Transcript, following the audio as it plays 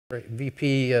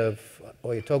VP of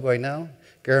Oyu Tolgoi now,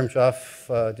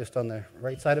 Garamjov just on the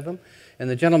right side of him. And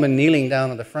the gentleman kneeling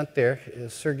down in the front there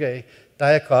is Sergei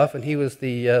Dyakov, and he was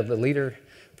the leader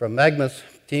from Magma's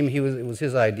team. It was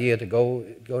his idea to go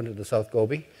into the South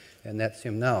Gobi, and that's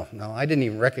him now. Now, I didn't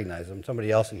even recognize him.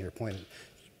 Somebody else in here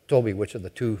told me which of the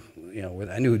two,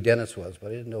 I knew who Dennis was, but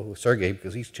I didn't know who Sergei,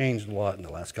 because he's changed a lot in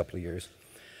the last couple of years.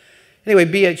 Anyway,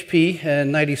 BHP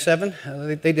in '97,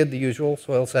 they did the usual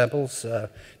soil samples,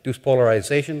 deuce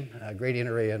polarization, gradient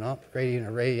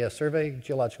array survey,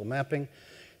 geological mapping,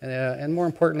 and more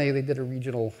importantly, they did a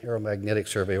regional aeromagnetic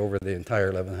survey over the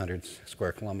entire 1,100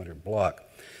 square kilometer block.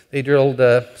 They drilled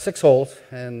 6 holes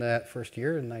in that first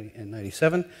year in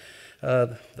 '97.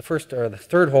 The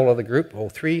third hole of the group, hole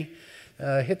 3,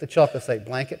 hit the chalcocite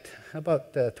blanket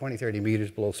about 20-30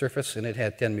 meters below surface, and it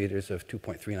had 10 meters of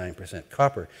 2.39%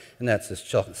 copper, and that's this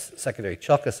secondary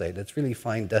chalcocite. It's really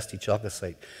fine, dusty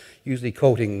chalcocite, usually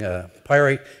coating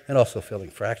pyrite and also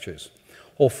filling fractures.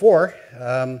 Hole 4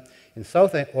 in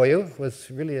South Oyu was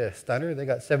really a stunner. They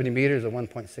got 70 meters of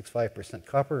 1.65%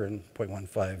 copper and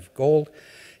 0.15 gold,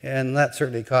 and that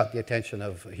certainly caught the attention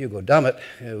of Hugo Dummett,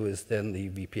 who was then the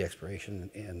VP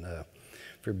Exploration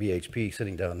for BHP,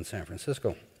 sitting down in San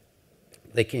Francisco.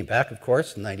 They came back, of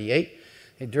course, in '98.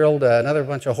 They drilled another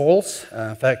bunch of holes.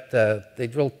 In fact, they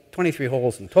drilled 23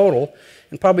 holes in total,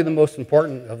 and probably the most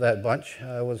important of that bunch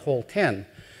was hole 10,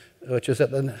 which was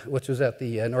at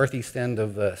the northeast end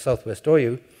of southwest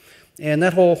Oyu. And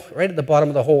that hole, right at the bottom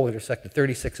of the hole, intersected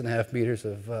 36.5 meters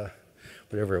of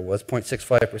whatever it was,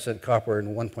 0.65% copper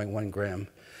and 1.1 gram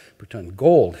per ton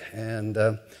gold. And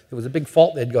there was a big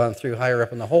fault they'd gone through higher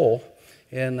up in the hole,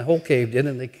 and the hole caved in,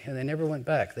 and they never went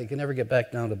back. They could never get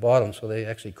back down to the bottom, so they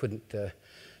actually couldn't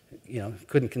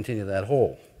continue that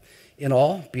hole. In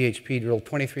all, BHP drilled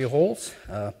 23 holes.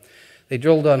 They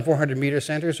drilled on 400-meter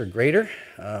centers or greater,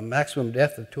 maximum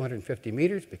depth of 250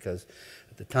 meters, because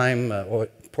at the time,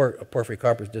 porphyry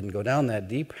coppers didn't go down that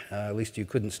deep. At least you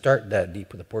couldn't start that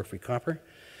deep with a porphyry copper.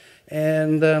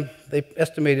 And they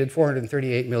estimated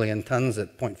 438 million tons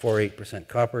at 0.48%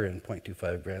 copper and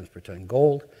 0.25 grams per ton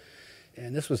gold.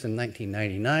 And this was in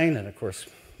 1999, and of course,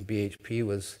 BHP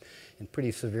was in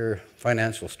pretty severe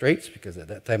financial straits, because at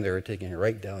that time they were taking a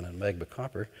write-down on Magma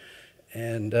copper.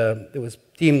 And it was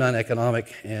deemed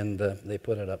uneconomic, and they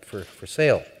put it up for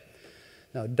sale.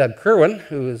 Now, Doug Kirwan,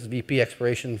 who was VP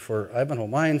Exploration for Ivanhoe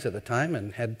Mines at the time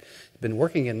and had been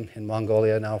working in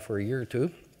Mongolia now for a year or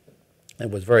two,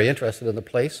 and was very interested in the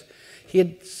place, he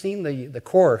had seen the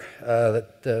core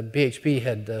that BHP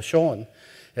had shown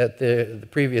at the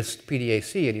previous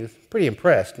PDAC, and he was pretty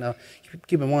impressed. Now,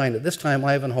 keep in mind, at this time,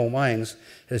 Ivanhoe Mines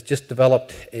has just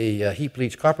developed a heap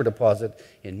leach copper deposit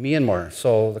in Myanmar.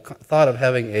 So the thought of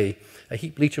having a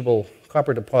heap leachable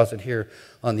copper deposit here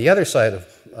on the other side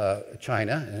of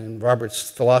China, and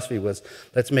Robert's philosophy was,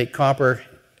 let's make copper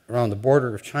around the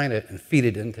border of China and feed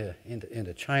it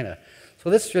into China. So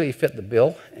this really fit the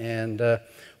bill, and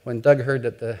when Doug heard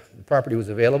that the property was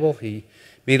available, he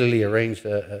immediately arranged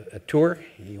a tour.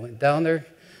 He went down there,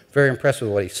 very impressed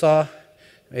with what he saw,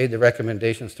 made the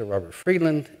recommendations to Robert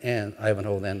Friedland, and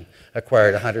Ivanhoe then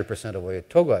acquired 100% of Oyu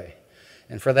Tolgoi.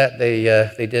 And for that,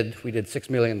 we did $6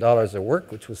 million of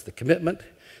work, which was the commitment.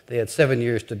 They had 7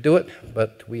 years to do it,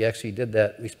 but we actually did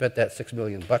that. We spent that $6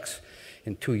 million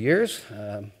in 2 years.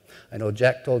 I know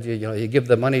Jack told you, you give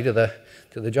the money to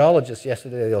the geologists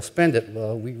yesterday, they'll spend it.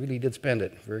 Well, we really did spend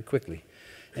it very quickly.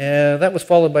 And that was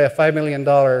followed by a $5 million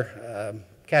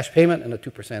cash payment and a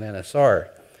 2%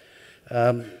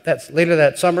 NSR. Later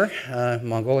that summer,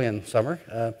 Mongolian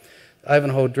summer,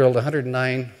 Ivanhoe drilled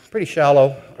 109 pretty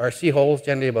shallow RC holes,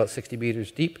 generally about 60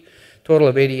 meters deep, total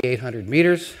of 8,800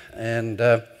 meters, and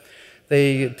to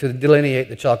delineate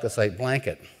the chalcocite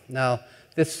blanket. Now,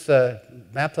 this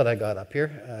map that I got up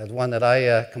here is one that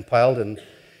I compiled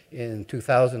in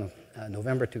 2000,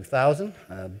 November 2000.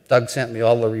 Doug sent me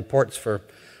all the reports for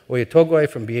Oyu Tolgoi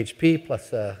from BHP,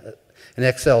 plus an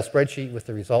Excel spreadsheet with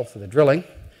the results of the drilling.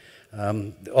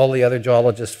 All the other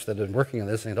geologists that had been working on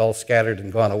this had all scattered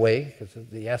and gone away, because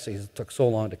the assays took so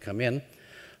long to come in.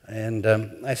 And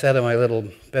I sat in my little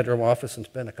bedroom office and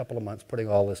spent a couple of months putting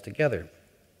all this together.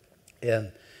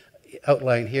 And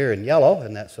outlined here in yellow,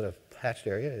 in that sort of hatched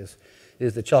area,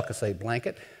 is the chalcocite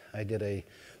blanket. I did a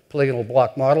polygonal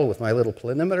block model with my little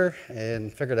planimeter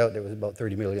and figured out there was about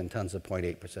 30 million tons of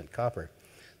 0.8% copper.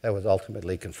 That was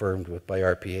ultimately confirmed by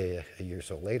RPA a year or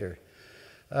so later.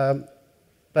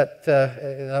 But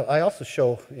I also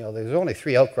show, there's only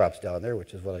 3 outcrops down there,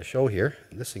 which is what I show here.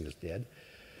 This thing is dead.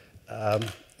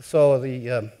 So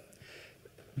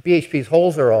BHP's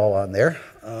holes are all on there.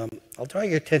 I'll draw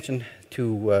your attention to,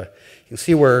 you can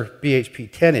see where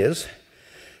BHP 10 is.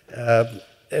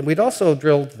 And we'd also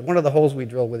drilled, one of the holes we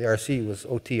drilled with the RC was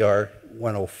OTR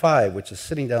 105, which is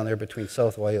sitting down there between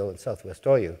South Oyo and Southwest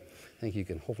Oyo. I think you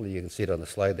can, hopefully you can see it on the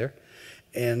slide there.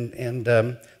 And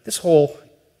this hole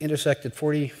intersected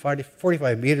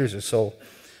 45 meters or so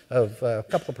of a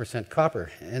couple of percent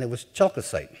copper, and it was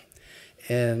chalcocite.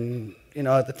 And, you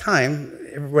know, at the time,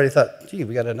 everybody thought, gee,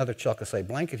 we got another chalcocite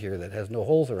blanket here that has no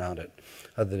holes around it,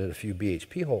 other than a few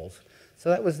BHP holes. So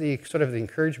that was the sort of the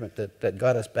encouragement that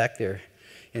got us back there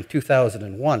in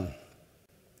 2001.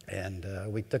 And I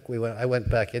went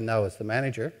back in now as the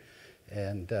manager,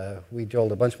 and we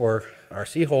drilled a bunch more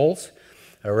RC holes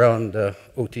around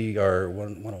OTR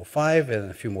 105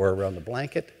 and a few more around the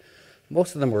blanket.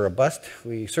 Most of them were a bust.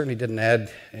 We certainly didn't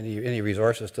add any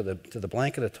resources to the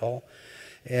blanket at all.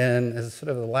 And as sort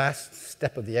of the last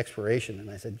step of the exploration, and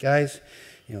I said, guys,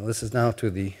 you know, this is now to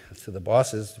the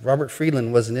bosses. Robert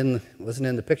Friedland wasn't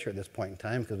in the picture at this point in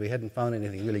time because we hadn't found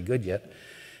anything really good yet.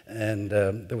 And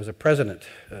there was a president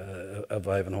of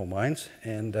Ivanhoe Mines,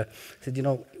 and said, you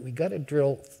know, we got to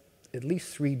drill at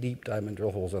least 3 deep diamond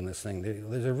drill holes on this thing.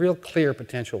 There's a real clear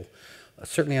potential,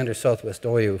 certainly under Southwest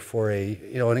Oyo, for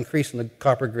an increase in the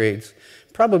copper grades,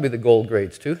 probably the gold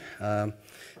grades too.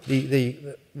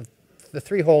 The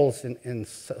 3 holes in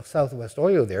Southwest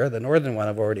Oyo there, the northern one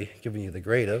I've already given you the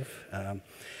grade of.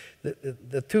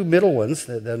 The 2 middle ones,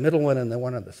 the middle one and the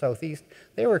one at the southeast,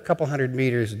 they were a couple hundred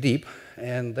meters deep,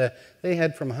 and they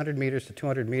had from 100 meters to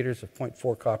 200 meters of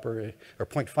 0.4 copper, or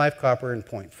 0.5 copper and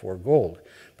 0.4 gold.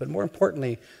 But more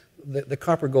importantly, the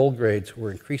copper gold grades were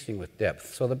increasing with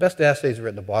depth. So the best assays were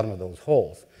at the bottom of those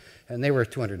holes, and they were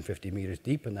 250 meters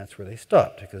deep, and that's where they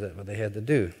stopped, because that's what they had to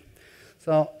do.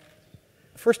 So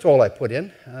the first hole I put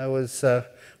in was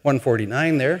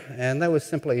 149 there, and that was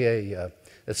simply a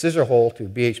scissor hole to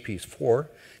BHP's 4,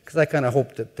 because I kind of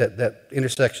hoped that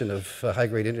intersection of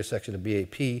high-grade intersection of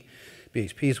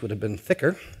BHP's would have been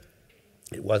thicker.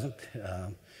 It wasn't.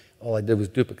 All I did was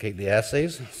duplicate the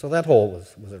assays, so that hole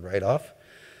was a write-off.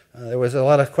 There was a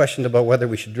lot of question about whether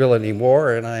we should drill any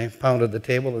more, and I pounded the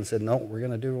table and said, no, we're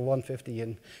going to do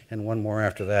 150 and one more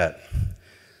after that.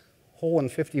 Hole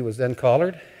 150 was then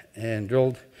collared and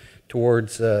drilled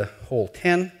towards hole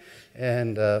 10,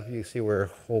 and you see where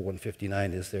hole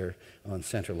 159 is there on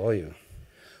Central Oyo.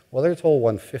 Well, there's hole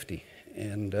 150,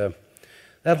 and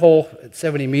that hole at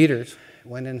 70 meters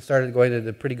went in and started going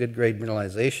into pretty good grade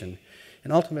mineralization,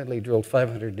 and ultimately drilled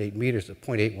 508 meters of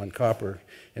 0.81 copper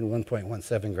and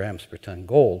 1.17 grams per ton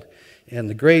gold. And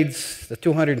the grades, the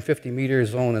 250 meter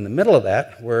zone in the middle of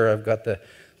that, where I've got the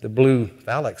blue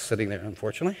Valex sitting there,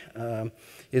 unfortunately,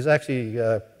 is actually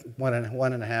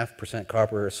 1.5%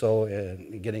 copper or so,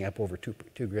 and getting up over 2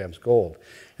 grams gold.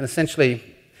 And essentially,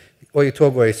 Oyo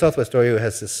Tolgoi, Southwest Oyo,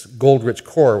 has this gold-rich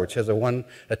core, which has a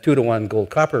 2-to-1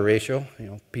 gold-copper ratio,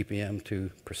 ppm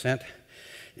to percent.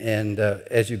 And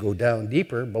as you go down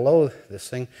deeper below this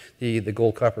thing, the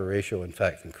gold-copper ratio, in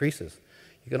fact, increases.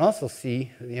 You can also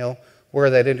see, where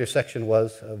that intersection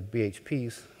was of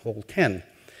BHP's hole 10.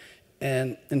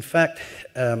 And in fact,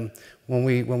 when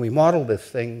we modeled this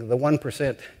thing, the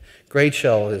 1% grade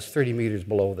shell is 30 meters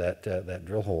below that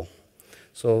drill hole.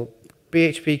 So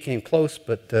BHP came close,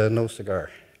 but no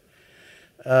cigar.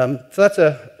 So that's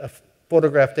a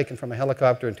photograph taken from a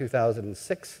helicopter in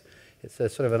 2006. It's a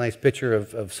sort of a nice picture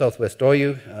of Southwest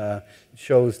Oyo. It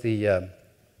shows the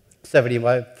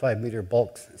 75-meter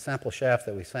bulk sample shaft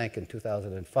that we sank in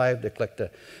 2005 to collect a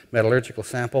metallurgical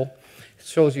sample. It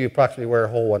shows you approximately where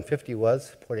hole 150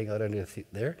 was, pointing out underneath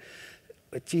there.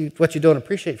 But what you don't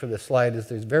appreciate from this slide is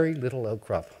there's very little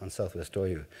outcrop on Southwest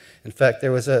Oyo. In fact,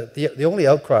 there was the only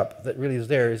outcrop that really is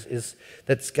there is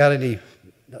that's got any,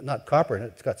 not copper in it,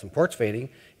 it's got some quartz veining,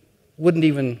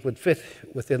 would fit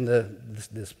within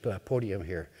this podium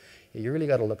here. You really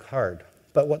got to look hard.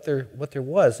 But what there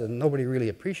was, and nobody really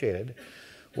appreciated,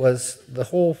 was the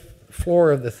whole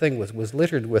floor of the thing was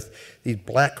littered with these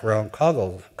black round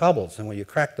cobbles, and when you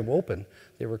cracked them open,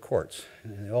 they were quartz,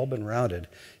 and they'd all been rounded.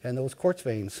 And those quartz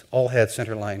veins all had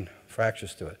centerline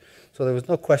fractures to it. So there was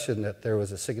no question that there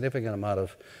was a significant amount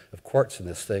of quartz in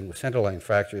this thing with centerline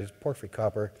fractures, porphyry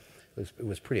copper. It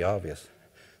was pretty obvious.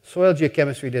 Soil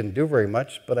geochemistry didn't do very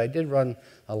much, but I did run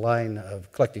a line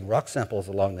of collecting rock samples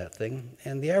along that thing,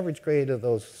 and the average grade of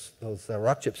those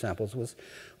rock chip samples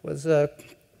was a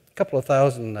couple of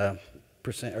thousand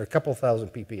percent, or a couple of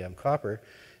thousand ppm copper,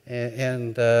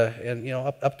 and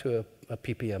up to a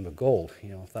ppm of gold,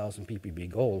 1,000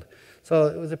 ppb gold. So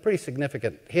it was a pretty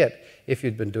significant hit if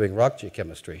you'd been doing rock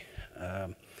geochemistry.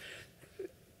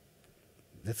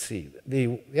 let's see.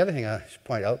 The other thing I should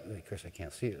point out, of course I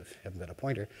can't see it, I haven't got a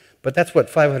pointer, but that's what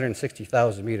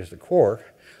 560,000 meters of core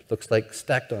looks like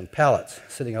stacked on pallets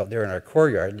sitting out there in our core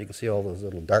yard. You can see all those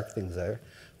little dark things there.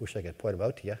 Wish I could point them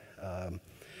out to you.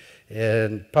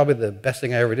 And probably the best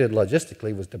thing I ever did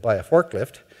logistically was to buy a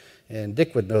forklift. And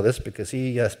Dick would know this because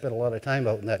he spent a lot of time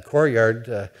out in that core yard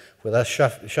with us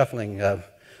shuffling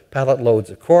pallet loads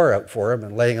of core out for him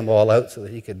and laying them all out so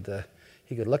that he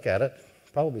could look at it.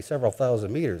 Probably several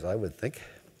thousand meters, I would think.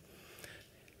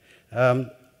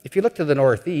 If you look to the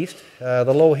northeast,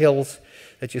 the low hills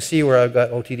that you see where I've got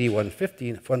OTD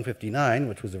 159,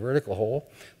 which was a vertical hole,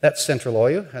 that's Central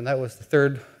Oyu, and that was the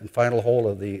third and final hole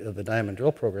of the diamond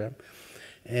drill program.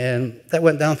 And that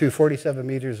went down through 47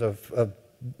 meters of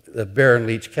the barren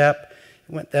leach cap.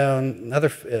 It went down another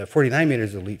 49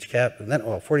 meters of leach cap, and then,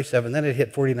 47, then it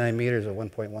hit 49 meters of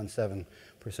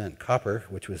 1.17% copper,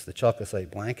 which was the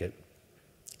chalcocite blanket.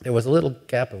 There was a little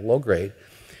gap of low grade,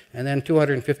 and then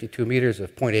 252 meters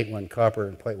of 0.81 copper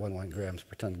and 0.11 grams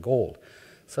per ton gold.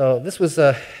 So this was,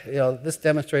 this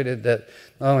demonstrated that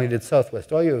not only did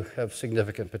Southwest Oyu have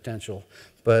significant potential,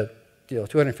 but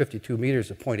 252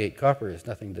 meters of 0.8 copper is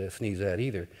nothing to sneeze at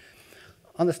either.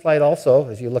 On the slide also,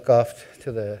 as you look off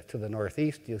to the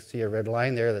northeast, you'll see a red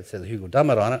line there that says Hugo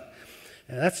Dummett on it.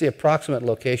 And that's the approximate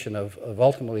location of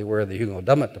ultimately where the Hugo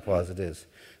Dummett deposit is.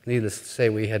 Needless to say,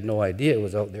 we had no idea it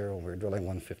was out there when we were drilling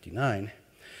 159.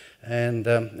 And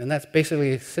that's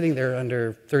basically sitting there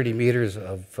under 30 meters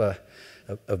of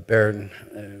barren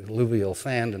alluvial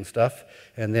sand and stuff,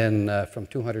 and then from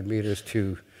 200 meters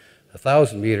to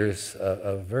 1,000 meters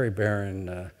of very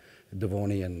barren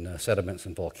Devonian sediments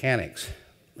and volcanics.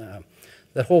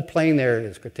 The whole plain there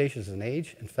is Cretaceous in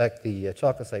age. In fact, the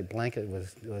chalcocite blanket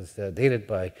was dated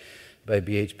by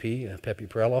BHP, Pepe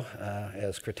Perello,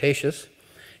 as Cretaceous.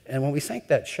 And when we sank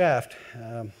that shaft,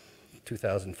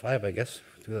 2005, I guess,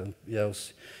 it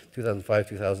was 2005,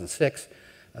 2006,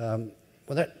 well,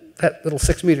 that little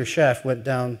 6-meter shaft went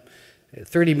down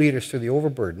 30 meters through the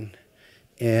overburden,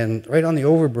 and right on the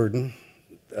overburden,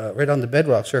 right on the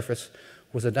bedrock surface,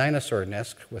 was a dinosaur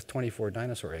nest with 24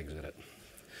 dinosaur eggs in it.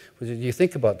 You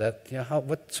think about that,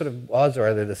 what sort of odds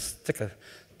are there to stick a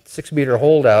 6-meter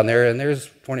hole down there and there's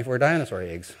 24 dinosaur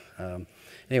eggs?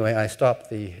 Anyway, I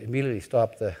immediately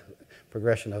stopped the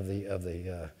progression of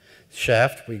the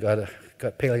shaft. We got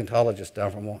paleontologists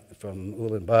down from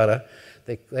Ulaanbaatar.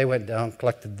 They went down,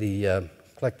 collected the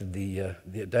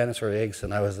dinosaur eggs,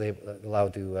 and I was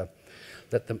allowed to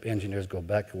let the engineers go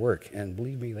back to work. And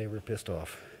believe me, they were pissed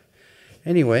off.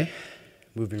 Anyway,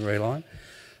 moving right on.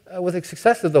 With the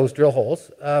success of those drill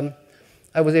holes,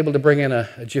 I was able to bring in a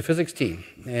geophysics team.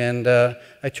 And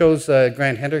I chose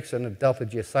Grant Hendrickson of Delta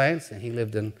Geoscience, and he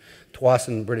lived in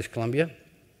Tsawwassen, British Columbia.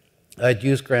 I'd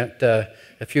used Grant a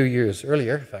few years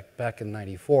earlier, in fact, back in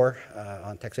 '94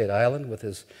 on Texade Island with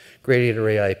his grade 8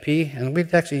 array IP, and we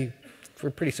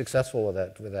were pretty successful with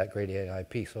that grade 8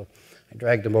 IP. So I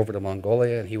dragged him over to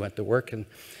Mongolia, and he went to work, and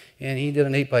he did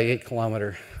an 8x8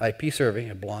 kilometer IP survey,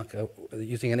 a block,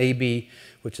 using an AB,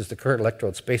 which is the current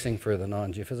electrode spacing for the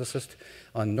non-geophysicist,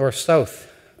 on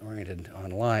north-south oriented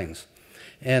on lines.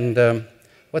 And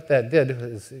what that did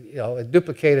is, it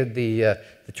duplicated the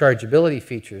chargeability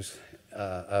features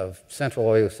of Central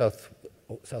Oyu,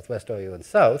 Southwest Oyu, and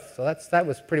South. So that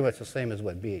was pretty much the same as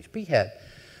what BHP had.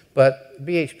 But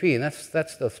BHP, and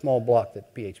that's the small block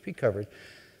that BHP covered,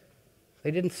 they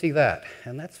didn't see that.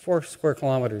 And that's 4 square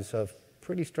kilometers of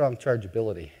pretty strong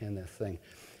chargeability in this thing.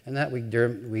 And that we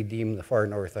deemed the far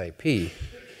north IP.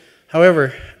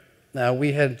 However,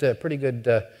 we had pretty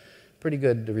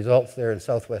good results there in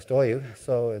Southwest Oyu,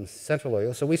 so in Central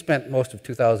Oyu. So we spent most of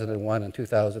 2001 and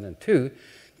 2002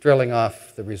 drilling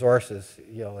off the resources,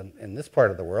 in this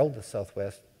part of the world, the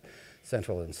Southwest,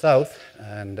 Central, and South.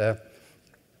 And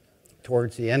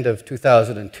towards the end of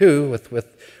 2002,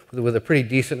 with a pretty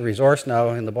decent resource now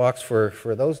in the box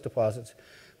for those deposits,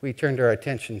 we turned our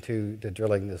attention to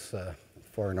drilling this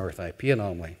far north IP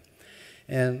anomaly.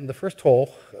 And the first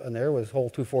hole in there was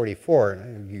hole 244.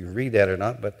 You can read that or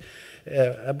not, but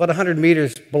about 100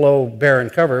 meters below barren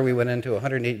cover, we went into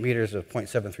 108 meters of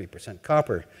 0.73%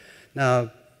 copper.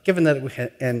 Now, given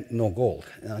that and no gold.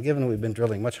 Now, given that we've been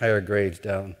drilling much higher grades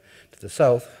down to the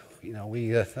south,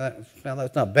 we thought, well,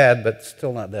 that's not bad, but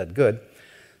still not that good.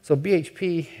 So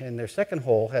BHP in their second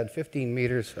hole had 15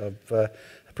 meters of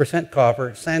percent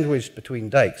copper sandwiched between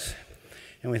dikes.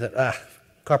 And we thought,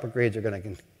 copper grades are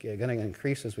going to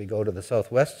increase as we go to the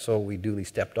southwest, so we duly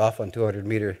stepped off on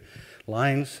 200-meter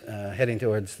lines heading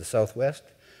towards the southwest.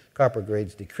 Copper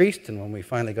grades decreased, and when we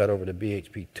finally got over to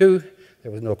BHP2,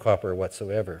 there was no copper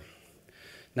whatsoever.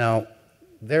 Now,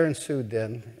 there ensued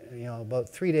then, about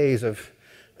 3 days of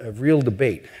real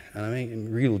debate, and I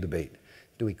mean real debate.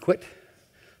 Do we quit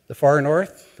the far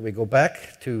north? Do we go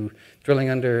back to drilling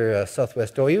under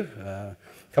southwest Oyu? A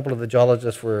couple of the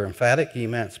geologists were emphatic,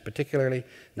 Emance particularly.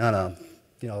 No,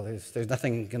 there's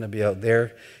nothing going to be out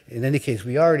there. In any case,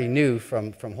 we already knew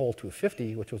from hole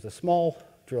 250, which was a small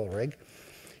drill rig,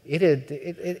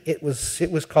 it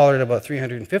was collared about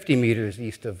 350 meters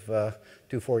east of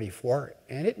 244,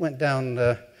 and it went down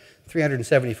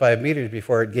 375 meters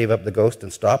before it gave up the ghost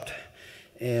and stopped,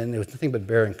 and there was nothing but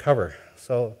barren cover.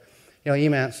 So,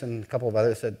 Emance and a couple of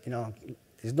others said,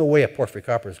 there's no way a porphyry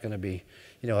copper is going to be,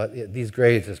 at these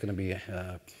grades is going to be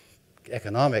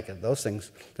economic and those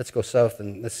things. Let's go south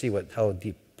and let's see how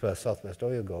deep southwest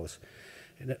Oyu goes.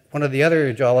 And one of the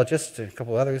other geologists, a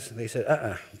couple of others, they said,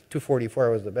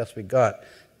 244 was the best we got.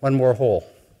 One more hole.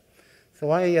 So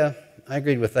I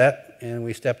agreed with that, and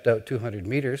we stepped out 200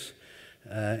 meters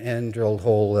and drilled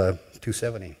hole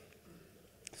 270.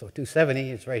 So 270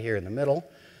 is right here in the middle.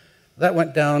 That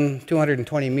went down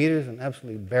 220 meters, an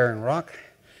absolutely barren rock.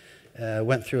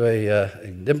 Went through a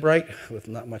dimbrite with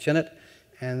not much in it,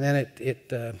 and then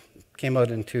it came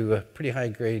out into a pretty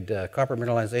high-grade copper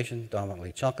mineralization,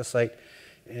 dominantly chalcocite,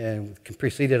 and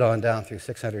proceeded on down through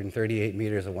 638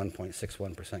 meters of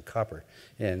 1.61% copper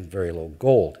and very low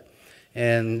gold.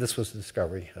 And this was the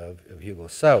discovery of Hugo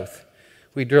South.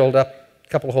 We drilled up a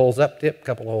couple of holes up dip, a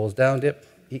couple of holes down dip,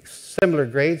 similar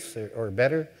grades or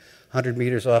better, 100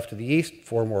 meters off to the east,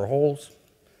 4 more holes,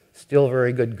 still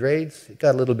very good grades. It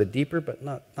got a little bit deeper, but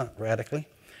not radically.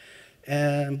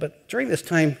 But during this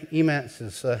time, Emance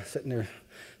is sitting there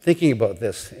thinking about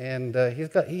this, and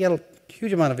he had a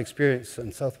huge amount of experience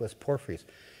in southwest porphyries.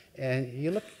 And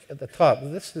you look at the top,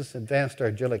 this is advanced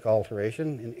argillic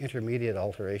alteration, and intermediate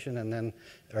alteration, and then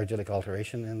argillic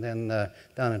alteration, and then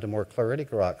down into more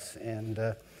chloritic rocks. And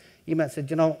Emance said,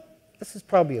 this is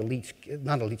probably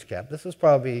not a leach cap, this is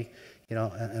probably an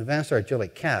advanced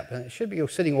argillic cap, and it should be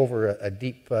sitting over a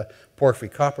deep porphyry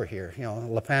copper here, a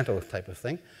Lepanto type of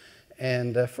thing.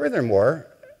 And furthermore,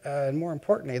 and more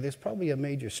importantly, there's probably a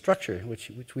major structure,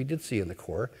 which we did see in the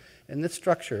core, and this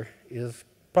structure is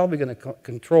probably going to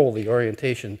control the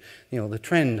orientation, the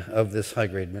trend of this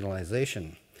high-grade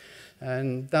mineralization.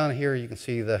 And down here you can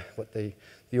see what the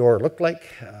ore looked like.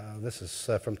 This is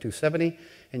from 270,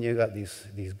 and you've got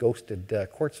these ghosted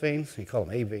quartz veins. You call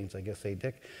them A veins, I guess,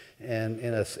 Dick. And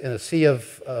in a sea of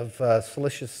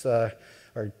silicious or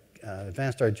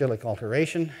advanced argillic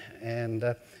alteration, and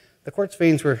the quartz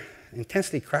veins were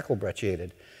intensely crackle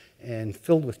brecciated and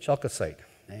filled with chalcocite,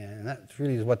 and that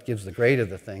really is what gives the grade of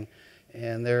the thing.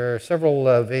 And there are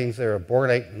several veins there of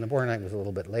bornite, and the bornite was a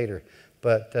little bit later,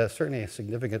 but certainly a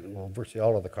significant, virtually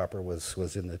all of the copper was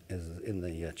in the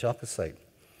chalcocite.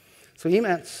 So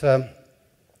Emance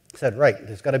said, right,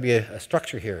 there's got to be a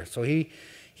structure here. So he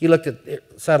looked at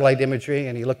satellite imagery,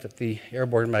 and he looked at the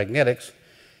airborne magnetics,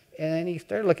 and he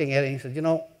started looking at it, and he said,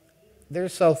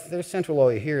 there's central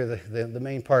Oyu here, the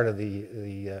main part of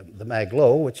the mag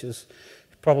low, which is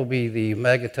probably the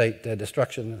magnetite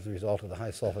destruction as a result of the high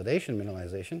sulfidation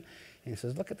mineralization. And he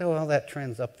says, look at how that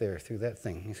trends up there through that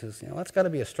thing. He says, that's got to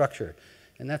be a structure,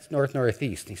 and that's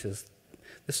north-northeast. He says,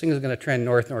 this thing is going to trend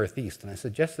north-northeast. And I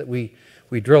suggest that we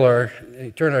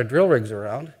turn our drill rigs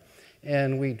around,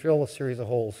 and we drill a series of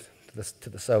holes to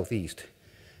the southeast.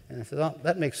 And I said, oh,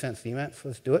 that makes sense, Emance,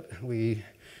 let's do it. We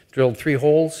drilled 3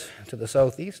 holes to the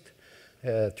southeast.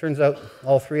 Turns out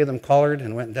all 3 of them collared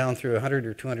and went down through 100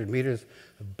 or 200 meters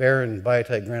of barren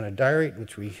biotite granodiorite,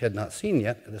 which we had not seen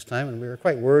yet at this time, and we were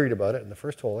quite worried about it in the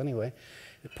first hole anyway.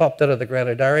 It popped out of the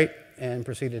granodiorite and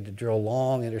proceeded to drill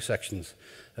long intersections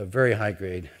of very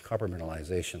high-grade copper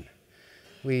mineralization.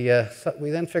 We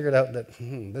then figured out that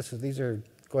these are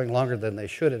going longer than they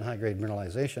should in high-grade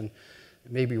mineralization.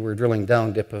 Maybe we're drilling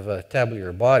down dip of a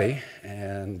tabular body,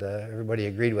 and everybody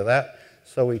agreed with that.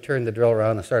 So we turned the drill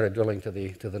around and started drilling to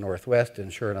the northwest,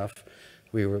 and sure enough,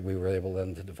 we were able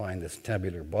then to define this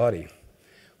tabular body.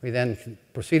 We then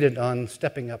proceeded on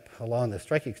stepping up along the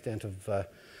strike extent of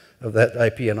that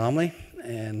IP anomaly,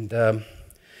 and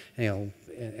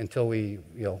until we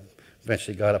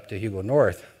eventually got up to Hugo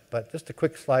North. But just a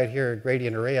quick slide here,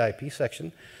 gradient array IP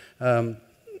section.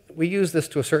 We used this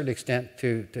to a certain extent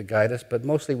to guide us, but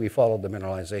mostly we followed the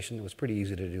mineralization. It was pretty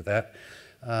easy to do that.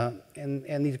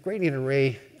 And these gradient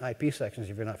array IP sections,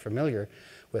 if you're not familiar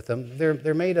with them,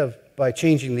 they're made by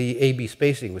changing the AB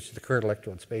spacing, which is the current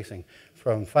electrode spacing,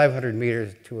 from 500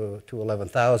 meters to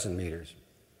 11,000 meters,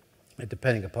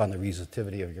 depending upon the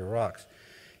resistivity of your rocks.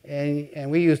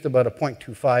 And we used about a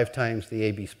 0.25 times the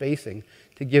AB spacing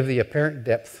to give the apparent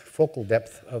depth, focal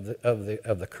depth of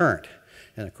the current.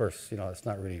 And of course, it's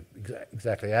not really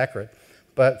exactly accurate,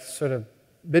 but sort of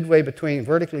midway between,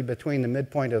 vertically between the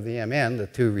midpoint of the MN, the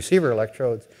two receiver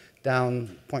electrodes,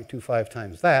 down 0.25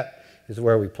 times that is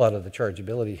where we plotted the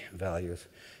chargeability values.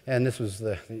 And this was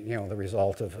the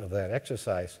result of that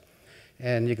exercise.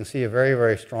 And you can see a very,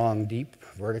 very strong, deep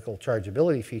vertical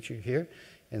chargeability feature here.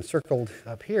 And circled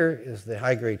up here is the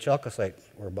high-grade chalcocite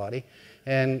ore body.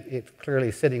 And it's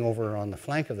clearly sitting over on the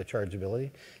flank of the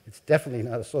chargeability. It's definitely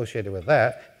not associated with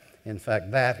that. In fact,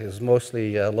 that is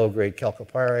mostly low-grade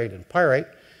chalcopyrite and pyrite,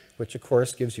 which of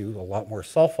course gives you a lot more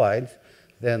sulfides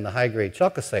than the high-grade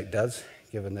chalcocite does,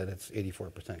 given that it's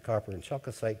 84% copper in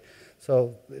chalcocite.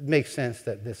 So it makes sense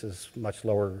that this is much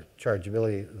lower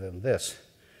chargeability than this.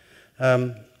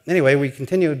 Anyway, we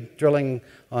continued drilling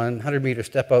on 100-meter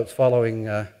step-outs following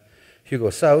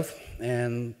Hugo South,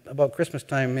 and about Christmas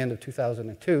time, end of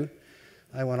 2002,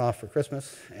 I went off for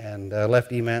Christmas and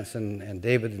left Emance and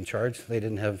David in charge. They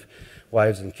didn't have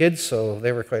wives and kids, so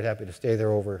they were quite happy to stay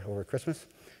there over Christmas.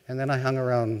 And then I hung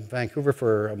around Vancouver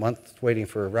for a month waiting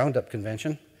for a roundup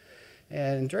convention.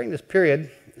 And during this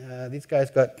period, these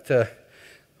guys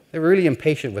they were really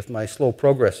impatient with my slow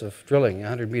progress of drilling,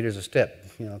 100 meters a step.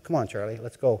 Come on, Charlie,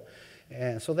 let's go.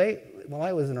 And so while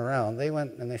I wasn't around, they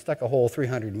went and they stuck a hole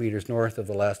 300 meters north of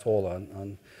the last hole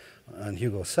on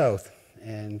Hugo South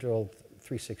and drilled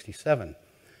 367.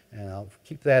 And I'll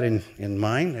keep that in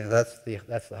mind. That's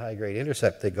the high-grade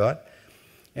intercept they got.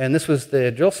 And this was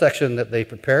the drill section that they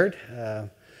prepared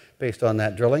based on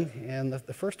that drilling. And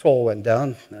the first hole went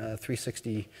down,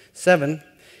 367,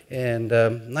 and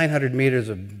 900 meters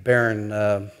of barren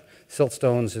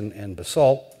siltstones and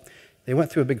basalt. They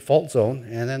went through a big fault zone,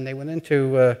 and then they went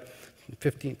into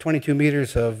 22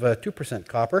 meters of 2%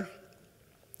 copper,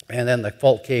 and then the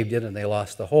fault caved in and they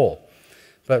lost the hole.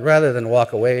 But rather than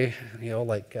walk away,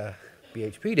 like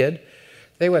BHP did,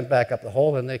 they went back up the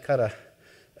hole and they cut a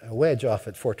wedge off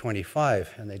at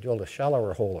 425, and they drilled a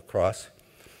shallower hole across,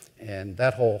 and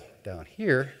that hole down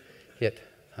here hit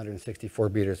 164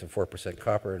 meters of 4%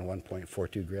 copper and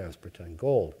 1.42 grams per ton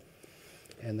gold.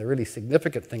 And the really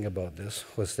significant thing about this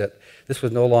was that this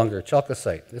was no longer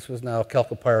chalcocite. This was now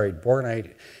chalcopyrite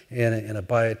bornite in a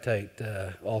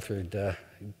biotite altered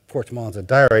quartz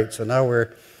monazite. So now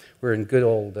we're in good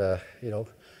old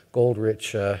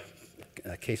gold-rich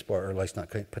case bar, or like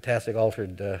not potassic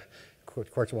altered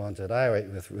quartz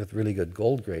monazite with really good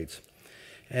gold grades.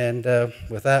 And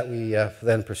with that, we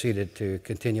then proceeded to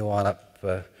continue on up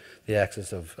the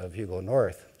axis of Hugo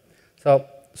North.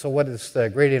 So what does the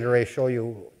gradient array show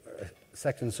you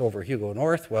sections over Hugo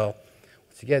North? Well,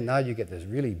 once again, now you get this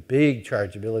really big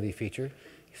chargeability feature.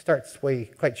 It starts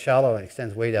quite shallow and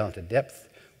extends way down to depth.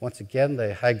 Once again,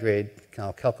 the high-grade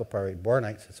chalcopyrite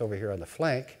bornite sits over here on the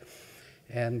flank.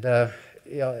 And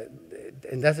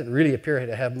it doesn't really appear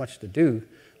to have much to do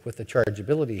with the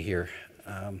chargeability here.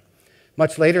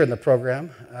 Much later in the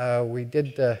program, we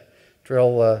did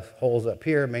drill holes up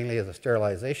here, mainly as a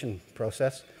sterilization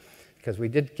process, because we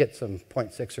did get some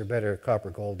 0.6 or better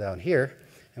copper gold down here.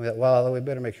 And we thought, well, we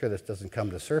better make sure this doesn't come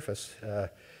to surface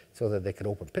so that they could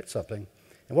open pit something.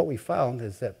 And what we found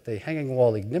is that the hanging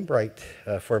wall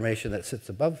ignimbrite formation that sits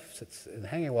in the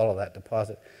hanging wall of that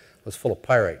deposit was full of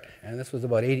pyrite. And this was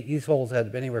about 80, these holes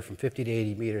had anywhere from 50 to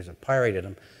 80 meters of pyrite in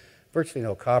them, virtually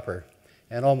no copper.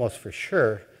 And almost for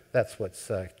sure, that's what's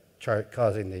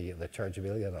causing the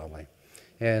chargeability anomaly.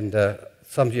 And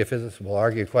some geophysicists will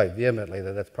argue quite vehemently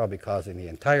that that's probably causing the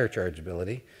entire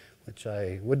chargeability, which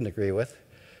I wouldn't agree with.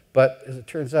 But as it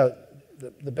turns out,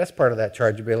 the best part of that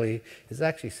chargeability is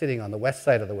actually sitting on the west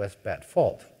side of the West Bat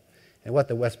Fault. And what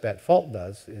the West Bat Fault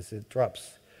does is it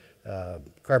drops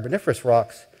carboniferous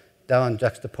rocks down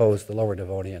juxtapose the lower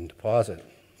Devonian deposit.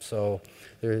 So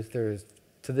there's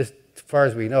to this, as far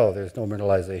as we know, there's no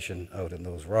mineralization out in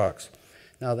those rocks.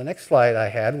 Now the next slide I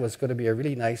had was going to be a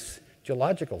really nice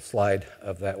geological slide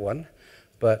of that one,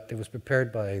 but it was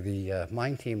prepared by the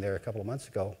mine team there a couple of months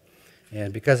ago,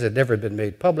 and because it had never been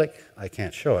made public, I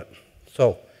can't show it.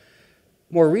 So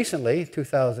more recently,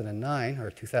 2009,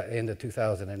 or end of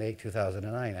 2008,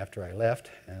 2009, after I left,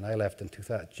 and I left in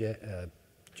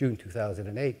June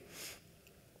 2008,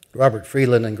 Robert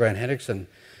Friedland and Grant Hendrickson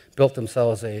built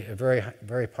themselves a very,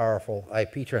 very powerful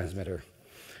IP transmitter.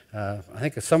 I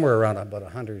think it's somewhere around about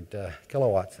 100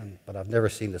 kilowatts, but I've never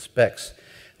seen the specs.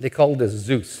 They called this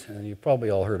Zeus, and you've probably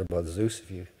all heard about Zeus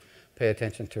if you pay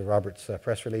attention to Robert's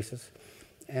press releases.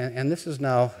 And this is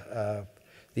now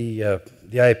the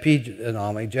IP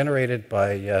anomaly generated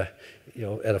by, at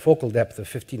a focal depth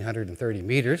of 1,530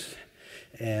 meters.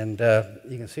 And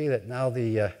you can see that now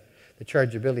the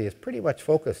chargeability is pretty much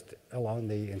focused along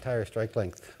the entire strike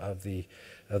length of the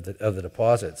of the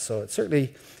deposit. So it's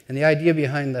certainly, and the idea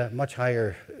behind the much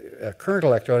higher current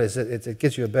electrode is that it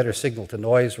gives you a better signal to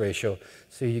noise ratio,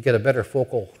 so you get a better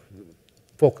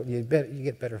you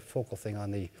get better focal thing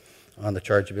on the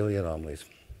chargeability anomalies.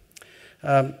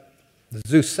 The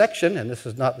Zeus section, and this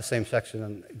is not the same section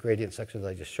and gradient section that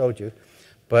I just showed you,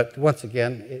 but once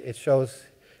again, it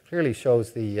clearly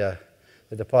shows the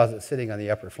deposit sitting on the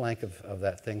upper flank of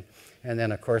that thing. And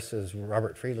then, of course, as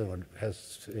Robert Friedland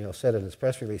has said in his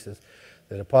press releases,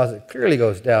 the deposit clearly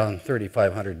goes down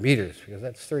 3,500 meters, because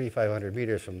that's 3,500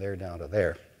 meters from there down to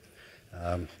there.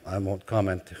 I won't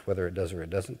comment whether it does or it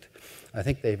doesn't. I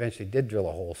think they eventually did drill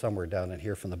a hole somewhere down in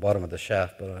here from the bottom of the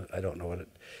shaft, but I don't know what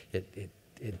it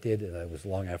did, and it was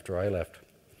long after I left.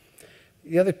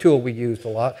 The other tool we used a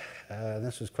lot, and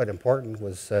this was quite important,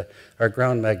 was our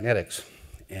ground magnetics.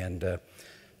 And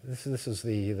this is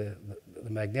the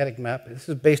magnetic map. This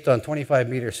is based on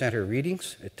 25-meter center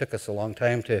readings. It took us a long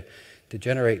time to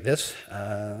generate this,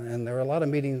 and there were a lot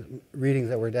of readings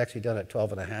that were actually done at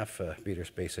 12.5 meter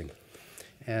spacing.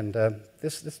 And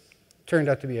this turned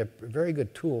out to be a very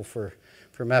good tool for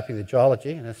mapping the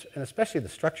geology and especially the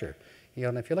structure.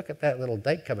 And if you look at that little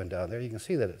dike coming down there, you can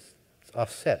see that it's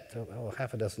offset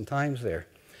half a dozen times there.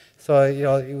 So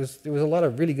there was a lot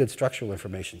of really good structural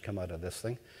information come out of this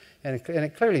thing, and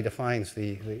it clearly defines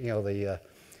the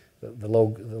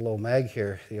low mag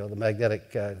here, the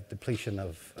magnetic depletion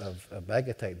of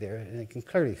magnetite there, and it can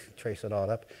clearly trace it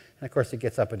all up. And of course, it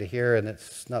gets up into here, and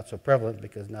it's not so prevalent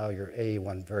because now you're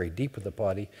one very deep with the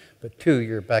body, but two,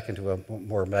 you're back into a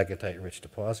more magnetite-rich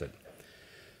deposit.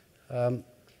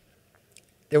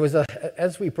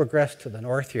 As we progressed to the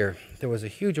north here, there was a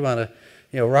huge amount of,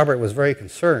 Robert was very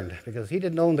concerned because he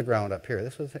didn't own the ground up here.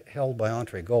 This was held by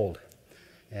Entre Gold,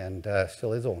 and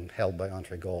still is held by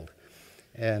Entre Gold.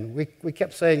 And we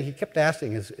kept saying, he kept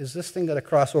asking, is this thing going to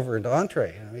cross over into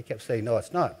Entre? And we kept saying, no,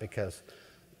 it's not, because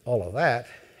all of that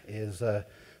is a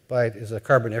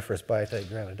carboniferous biotite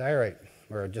granodiorite,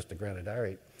 or just a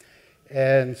granodiorite.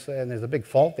 And there's a big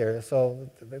fault there, so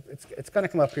it's going to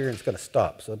come up here and it's going to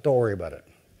stop, so don't worry about it.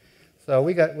 So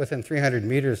we got within 300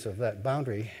 meters of that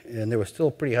boundary, and there was still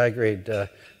pretty high grade.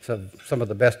 Some of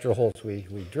the best drill holes we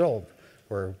drilled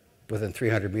were within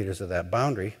 300 meters of that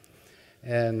boundary.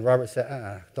 And Robert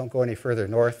said, don't go any further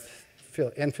north,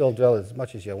 infill drill as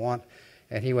much as you want.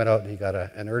 And he went out and he got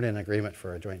an earn-in agreement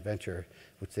for a joint venture,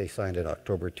 which they signed in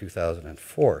October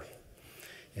 2004.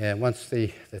 And once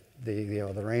the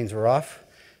rains were off,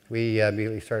 we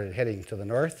immediately started heading to the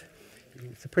north.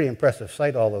 It's a pretty impressive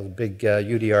site, all those big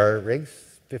UDR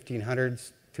rigs,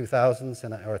 1500s, 2000s,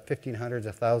 or 1500s,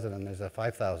 1000, and there's a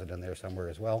 5000 in there somewhere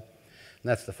as well. And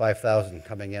that's the 5000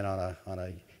 coming in on a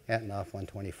Antonov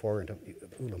 124 into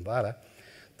Ulaanbaatar.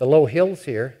 The low hills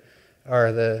here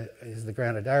is the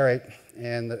granodiorite,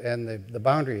 and the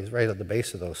boundary is right at the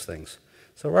base of those things.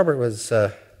 So Robert was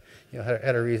had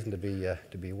a reason to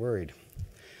be worried.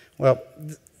 Well,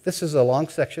 this is a long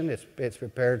section. It's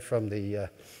prepared from the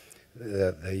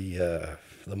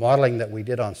modeling that we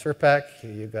did on Surpac.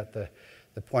 You've got the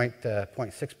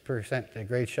 0.6%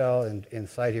 grade shell, and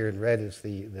inside here in red is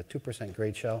the 2%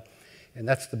 grade shell, and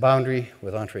that's the boundary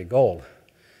with Entre Gold.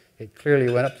 It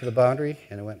clearly went up to the boundary,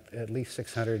 and it went at least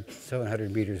 600,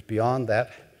 700 meters beyond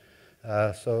that.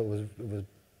 So it was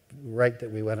right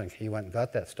that he went and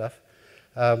got that stuff.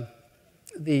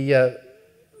 The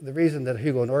reason that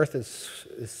Hugo North is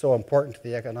so important to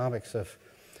the economics of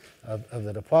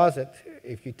the deposit,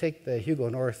 if you take the Hugo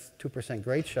North 2%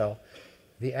 grade shell,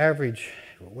 the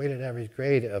weighted average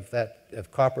grade of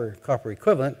copper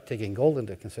equivalent, taking gold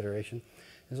into consideration,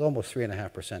 is almost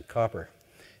 3.5% copper.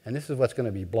 And this is what's going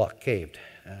to be block caved.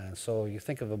 So you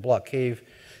think of a block cave,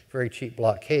 very cheap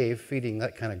block cave, feeding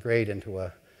that kind of grade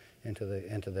into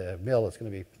the mill, it's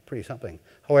going to be pretty something.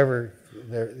 However,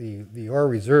 the ore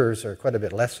reserves are quite a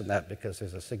bit less than that because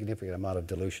there's a significant amount of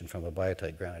dilution from a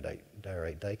biotite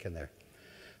granodiorite dike in there.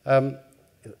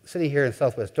 Sitting here in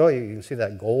southwest Doyle, you can see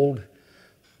that gold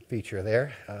feature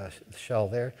there, the shell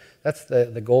there. That's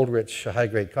the gold-rich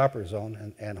high-grade copper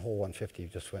zone, and hole 150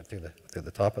 just went through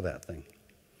the top of that thing.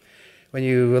 When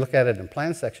you look at it in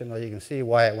plan section, well, you can see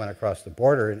why it went across the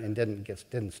border and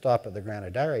didn't stop at the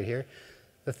granodiorite here.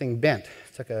 The thing bent.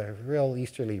 It took a real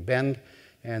easterly bend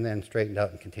and then straightened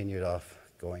out and continued off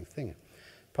going thing.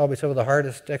 Probably some of the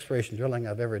hardest exploration drilling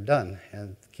I've ever done.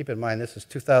 And keep in mind, this is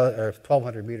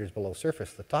 1,200 meters below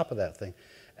surface, the top of that thing.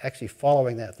 Actually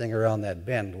following that thing around that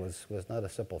bend was not a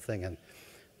simple thing. And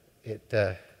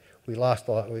we lost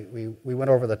a lot. We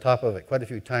went over the top of it quite a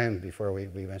few times before we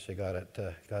eventually got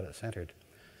it centered.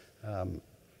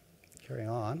 Carrying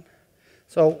on.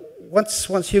 So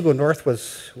once Hugo North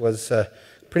was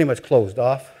pretty much closed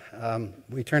off.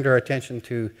 We turned our attention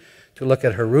to look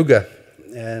at Heruga,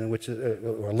 and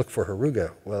or look for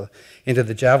Heruga, well, into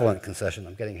the Javelin concession.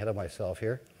 I'm getting ahead of myself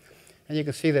here. And you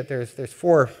can see that there's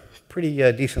 4 pretty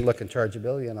decent looking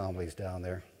chargeability anomalies down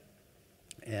there.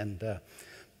 And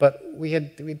but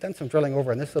we'd done some drilling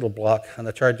over on this little block on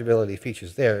the chargeability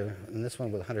features there, and this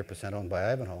one was 100% owned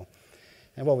by Ivanhoe.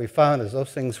 And what we found is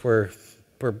those things were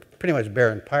pretty much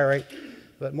barren pyrite,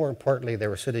 but more importantly, they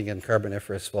were sitting in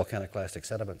carboniferous volcanoclastic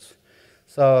sediments.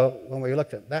 So when we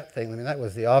looked at that thing, I mean, that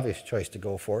was the obvious choice to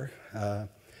go for.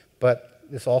 But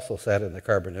this also sat in the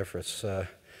carboniferous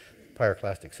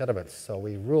pyroclastic sediments. So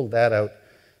we ruled that out,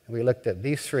 and we looked at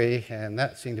these 3, and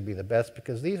that seemed to be the best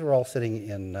because these were all sitting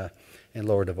in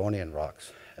lower Devonian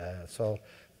rocks. So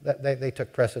they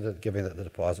took precedent, given that the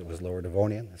deposit was lower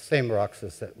Devonian, the same rocks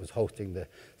as that was hosting the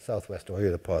Southwest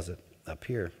Oyo deposit up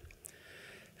here.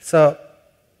 So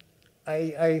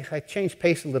I changed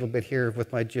pace a little bit here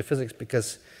with my geophysics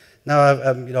because now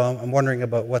I'm wondering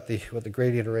about what the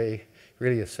gradient array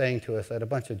really is saying to us. I had a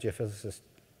bunch of geophysicists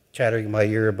chattering in my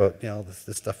ear about,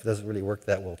 this stuff doesn't really work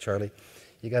that well, Charlie.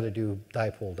 You got to do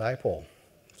dipole-dipole.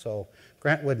 So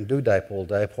Grant wouldn't do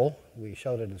dipole-dipole. We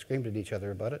shouted and screamed at each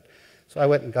other about it. So I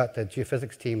went and got the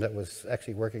geophysics team that was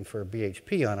actually working for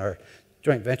BHP on our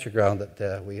joint venture ground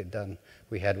that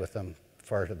we had with them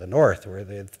far to the north, where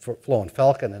they had flown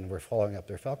Falcon and were following up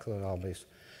their Falcon anomalies,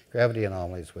 gravity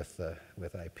anomalies with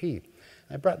IP.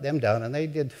 I brought them down, and they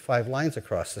did 5 lines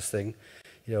across this thing,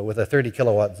 with a 30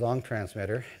 kilowatt Zong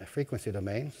transmitter, a frequency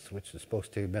domain, which is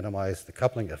supposed to minimize the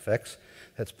coupling effects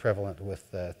that's prevalent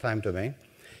with time domain.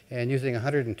 And using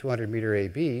 100 and 200 meter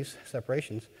ABs,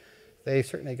 separations, they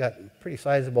certainly got pretty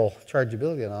sizable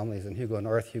chargeability anomalies in Hugo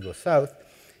North, Hugo South,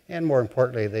 and more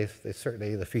importantly,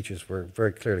 certainly the features were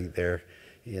very clearly there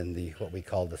in what we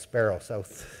call the Sparrow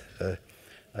South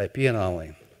IP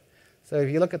anomaly. So if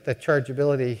you look at the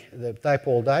chargeability, the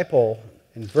dipole-dipole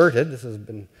inverted, this has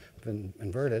been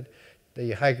inverted,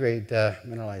 the high-grade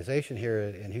mineralization here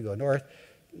in Hugo North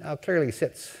now clearly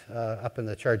sits up in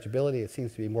the chargeability. It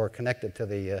seems to be more connected to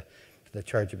the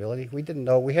chargeability. We didn't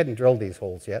know, we hadn't drilled these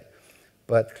holes yet,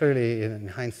 but clearly in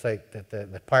hindsight that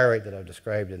the pyrite that I've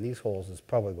described in these holes is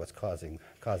probably what's causing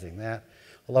that.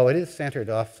 Although it is centered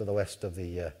off to the west of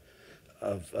the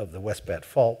Westbat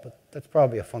Fault, but that's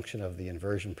probably a function of the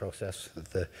inversion process,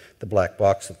 the black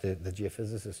box that the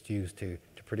geophysicists use to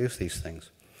produce these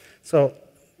things. So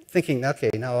thinking,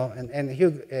 okay, now, and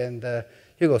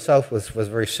Hugo South was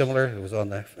very similar. It was on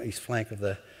the east flank of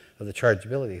the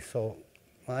chargeability. So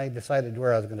when I decided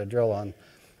where I was going to drill on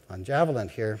Javelin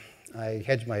here, I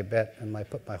hedged my bet and I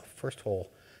put my first hole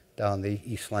down the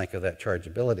east flank of that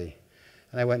chargeability.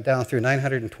 And I went down through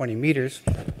 920 meters,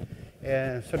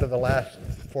 and sort of the last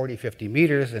 40, 50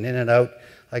 meters, and in and out,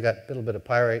 I got a little bit of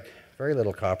pyrite, very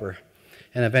little copper.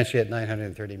 And eventually at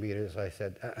 930 meters, I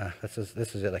said, this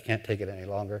is it. I can't take it any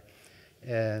longer.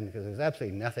 And because there's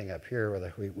absolutely nothing up here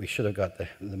where we should have got the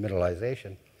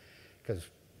mineralization, because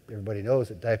everybody knows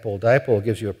that dipole-dipole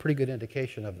gives you a pretty good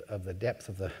indication of the depth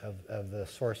of the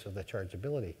source of the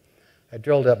chargeability. I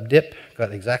drilled up dip,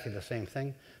 got exactly the same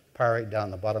thing, pyrite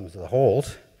down the bottoms of the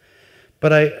holes.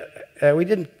 But we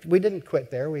didn't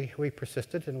quit there. We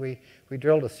persisted, and we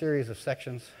drilled a series of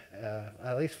sections,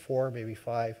 at least 4, maybe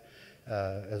 5,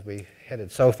 as we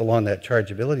headed south along that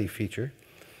chargeability feature.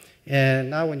 And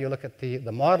now when you look at the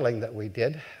modeling that we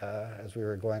did as we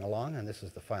were going along, and this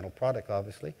is the final product,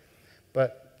 obviously,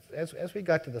 but as we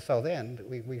got to the south end,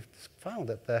 we found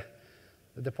that the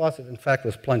deposit, in fact,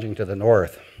 was plunging to the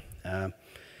north.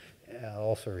 I'll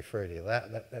also refer to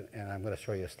that, and I'm going to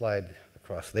show you a slide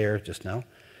across there just now.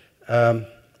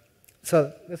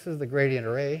 So this is the gradient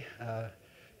array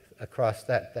across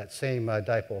that same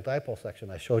dipole-dipole section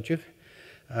I showed you,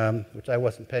 which I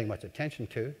wasn't paying much attention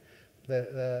to.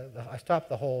 I stopped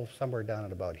the hole somewhere down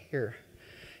at about here,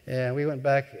 and we went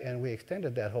back and we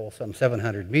extended that hole some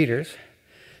 700 meters,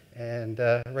 and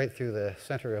right through the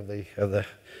center of the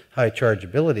high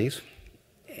chargeabilities,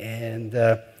 and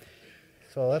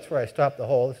so that's where I stopped the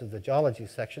hole. This is the geology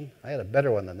section. I had a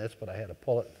better one than this, but I had to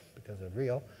pull it because of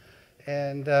Rio.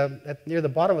 And near the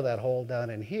bottom of that hole down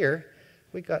in here,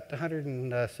 we got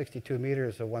 162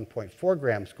 meters of 1.4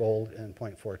 grams gold and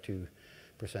 0.42%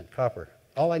 copper.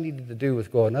 All I needed to do was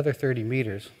go another 30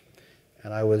 meters,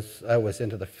 and I was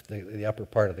into the upper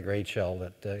part of the grade shell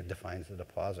that defines the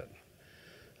deposit.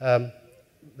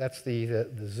 That's the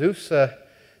Zeus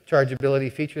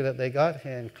chargeability feature that they got,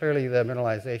 and clearly the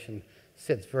mineralization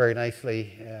sits very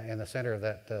nicely in the center of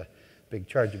that big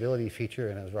chargeability feature,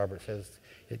 and as Robert says,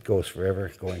 it goes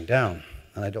forever going down.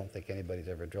 And I don't think anybody's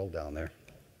ever drilled down there.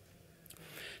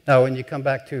 Now, when you come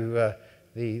back to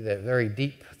the very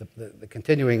deep, the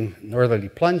continuing northerly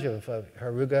plunge of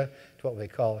Heruga to what they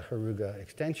call Heruga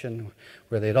extension,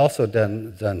 where they'd also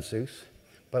done Zeus,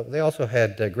 but they also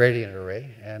had gradient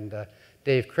array. And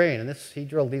Dave Crane, and he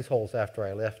drilled these holes after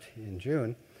I left in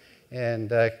June, and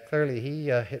clearly he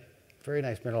hit very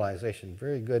nice mineralization,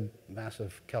 very good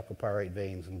massive chalcopyrite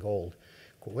veins and gold,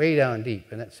 way down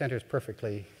deep, and that centers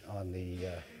perfectly on the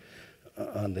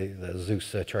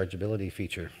Zeus chargeability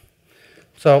feature.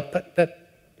 So that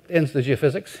ends the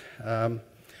geophysics.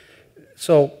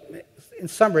 So in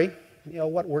summary,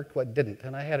 what worked, what didn't,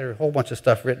 and I had a whole bunch of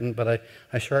stuff written, but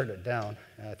I shortened it down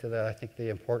to I think the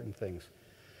important things.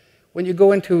 When you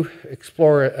go into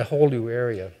explore a whole new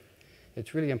area,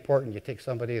 it's really important you take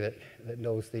somebody that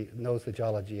knows the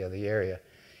geology of the area,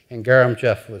 and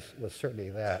Jeff was certainly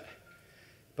that.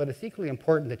 But it's equally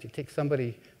important that you take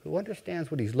somebody who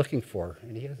understands what he's looking for,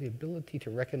 and he has the ability to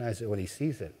recognize it when he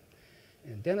sees it.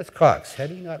 And Dennis Cox, had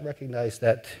he not recognized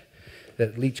that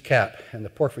leach cap and the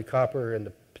porphyry copper and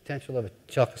the potential of a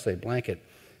chalcocite blanket,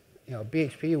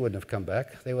 BHP wouldn't have come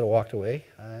back. They would have walked away,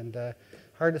 and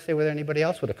hard to say whether anybody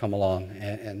else would have come along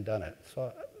and done it.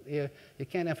 So you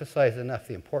can't emphasize enough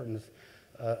the importance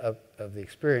of the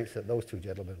experience that those two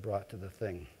gentlemen brought to the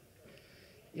thing.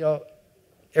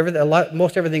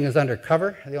 Most everything is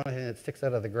undercover. The only thing that sticks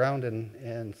out of the ground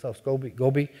in South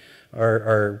Gobi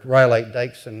are rhyolite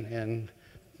dikes and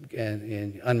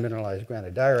unmineralized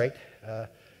granodiorite.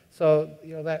 So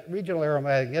that regional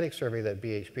aeromagnetic survey that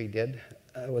BHP did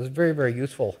was very, very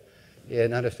useful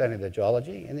in understanding the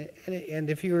geology. And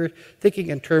if you were thinking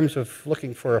in terms of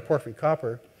looking for a porphyry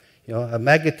copper, a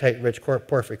magnetite-rich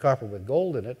porphyry copper with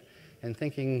gold in it, and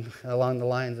thinking along the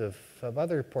lines of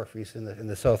other porphyries in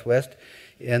the southwest,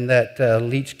 in that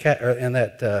leach cap, or in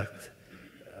that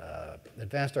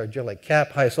advanced argillic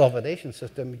cap high sulfidation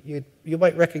system, you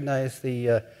might recognize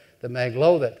the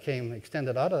maglow that came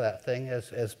extended out of that thing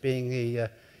as being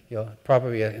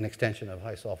probably an extension of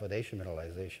high sulfidation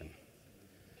mineralization.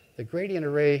 The gradient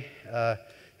array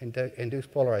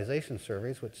induced polarization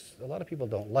surveys, which a lot of people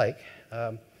don't like,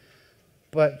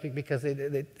 but because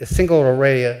a single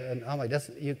array anomaly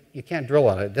you can't drill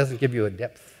on it. It doesn't give you a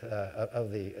depth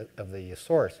of the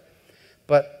source.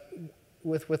 But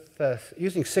with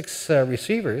using 6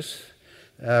 receivers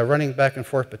running back and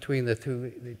forth between the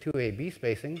two AB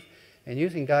spacings, and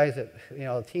using guys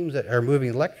that teams that are moving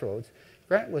electrodes,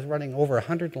 Grant was running over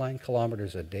 100 line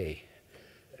kilometers a day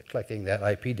collecting that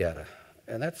IP data,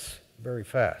 and that's very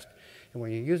fast. And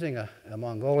when you're using a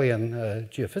Mongolian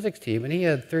geophysics team, and he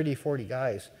had 30, 40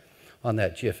 guys on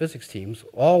that geophysics team,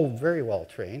 all very well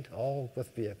trained, all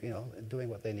with doing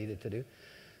what they needed to do,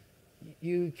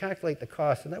 you calculate the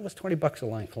cost, and that was $20 a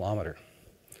line kilometer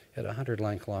at 100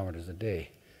 line kilometers a day.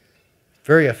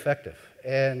 Very effective.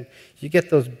 And you get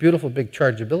those beautiful big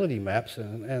chargeability maps,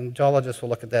 and geologists will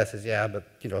look at that and says, yeah, but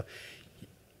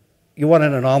you want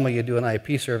an anomaly, you do an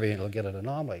IP survey and you'll get an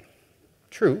anomaly.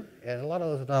 True, and a lot of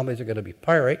those anomalies are going to be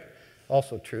pyrite,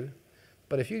 also true.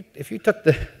 But if you took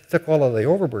all of the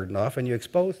overburden off and you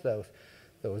exposed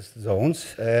those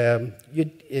zones,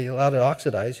 you'd allow it to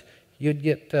oxidize, you'd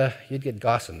get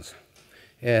gaussons.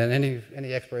 And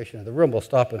any exploration of the room will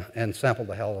stop and sample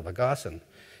the hell of a gaussen.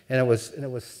 And it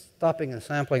was stopping and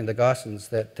sampling the gaussons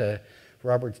that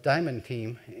Robert's diamond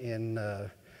team in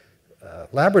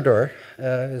Labrador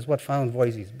is what found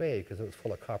Voisey's Bay, because it was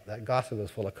full of copper. That gossan was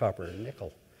full of copper and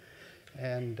nickel.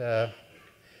 And it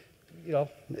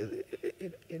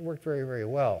worked very, very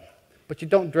well. But you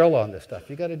don't drill on this stuff.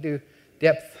 You got to do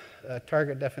depth,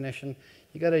 target definition.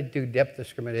 You got to do depth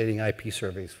discriminating IP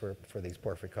surveys for these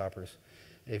porphyry coppers.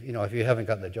 If you haven't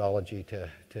got the geology to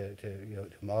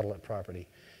model it properly.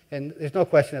 And there's no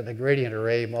question that the gradient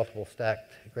array, multiple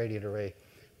stacked gradient array,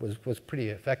 was pretty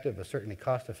effective, was certainly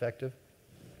cost effective.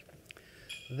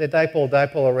 The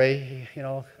dipole array,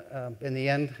 in the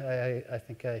end, I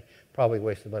think I probably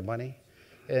wasted my money.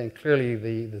 And clearly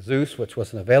the Zeus, which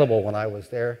wasn't available when I was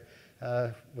there,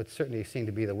 would certainly seem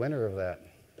to be the winner of that.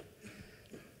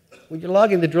 When you're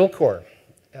logging the drill core,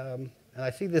 and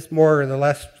I see this more in the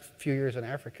last few years in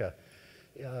Africa,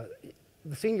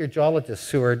 the senior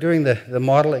geologists who are doing the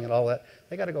modeling and all that,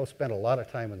 they got to go spend a lot of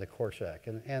time in the core shack.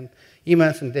 And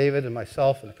Emans and David and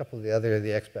myself and a couple of the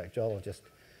expat geologists,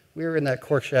 we were in that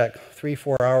core shack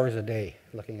 3-4 hours a day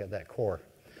looking at that core.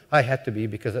 I had to be,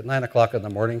 because at 9 o'clock in the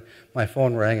morning, my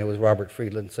phone rang. It was Robert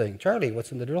Friedland saying, "Charlie,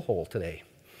 what's in the drill hole today?"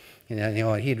 And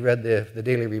he'd read the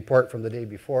daily report from the day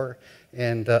before,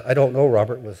 and I don't know,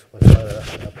 Robert, was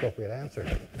not an appropriate answer.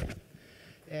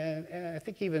 And I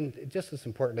think even just as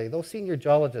importantly, those senior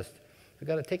geologists we've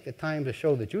got to take the time to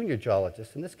show the junior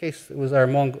geologists, in this case it was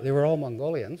they were all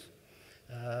Mongolians,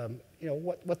 you know,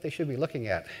 what they should be looking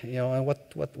at, you know, and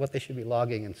what they should be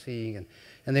logging and seeing,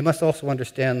 and they must also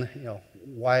understand, you know,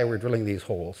 why we're drilling these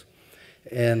holes.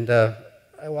 And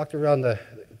I walked around I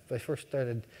first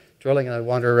started drilling, and I'd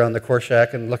wander around the core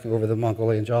shack and looking over the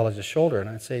Mongolian geologist's shoulder, and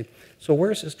I'd say, so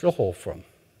where's this drill hole from?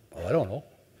 Well, I don't know.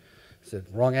 I said,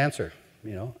 wrong answer,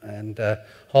 you know, and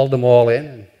hauled them all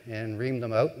in and reamed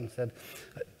them out and said,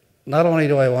 not only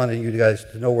do I want you guys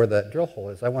to know where that drill hole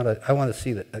is, I want to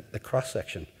see the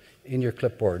cross-section in your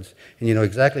clipboards, and you know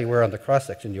exactly where on the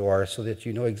cross-section you are so that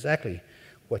you know exactly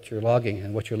what you're logging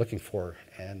and what you're looking for.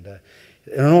 And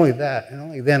only that, and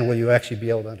only then will you actually be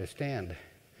able to understand,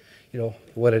 you know,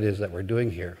 what it is that we're doing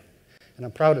here. And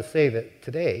I'm proud to say that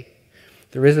today,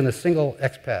 there isn't a single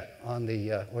expat on the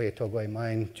Oyu Tolgoi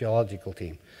mine geological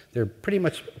team. They're pretty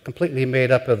much completely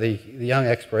made up of the young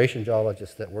exploration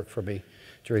geologists that worked for me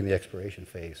during the exploration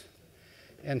phase.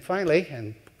 And finally,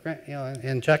 and you know,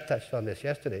 and Jack touched on this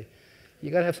yesterday,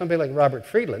 you got to have somebody like Robert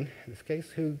Friedland, in this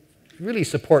case, who really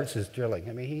supports his drilling.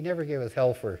 I mean, he never gave us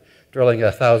hell for drilling a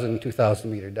 1,000,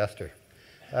 2,000 meter duster.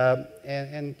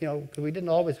 And you know, we didn't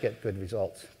always get good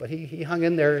results, but he hung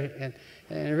in there,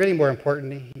 and really more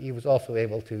importantly, he was also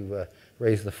able to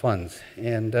raise the funds.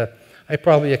 And I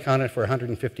probably accounted for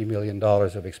 $150 million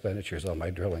of expenditures on my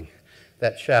drilling.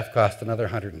 That shaft cost another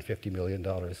 $150 million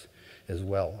as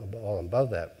well, all above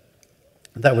that.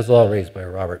 That was all raised by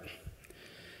Robert.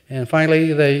 And finally,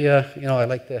 you know, I'd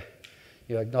like to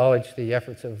acknowledge the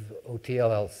efforts of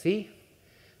OTLLC,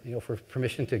 you know, for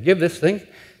permission to give this thing.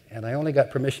 And I only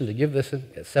got permission to give this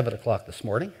at 7 o'clock this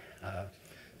morning.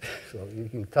 So you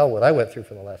can tell what I went through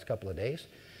for the last couple of days.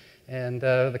 And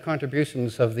the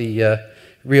contributions of the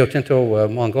Rio Tinto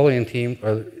Mongolian team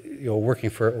are, you know, working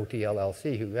for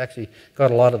OTLLC, who actually got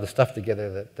a lot of the stuff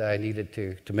together that I needed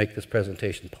to make this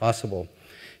presentation possible.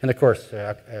 And of course,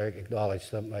 I acknowledge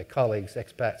some of my colleagues,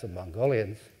 expats and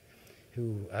Mongolians,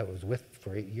 who I was with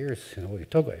for 8 years in Oyu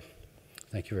Tolgoi.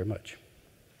 Thank you very much.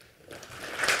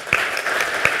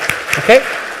 Okay,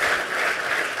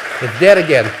 it's dead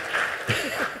again.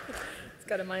 It's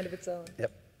got a mind of its own.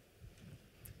 Yep.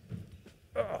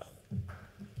 Oh.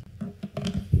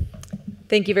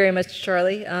 Thank you very much,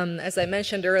 Charlie. As I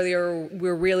mentioned earlier,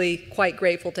 we're really quite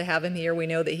grateful to have him here. We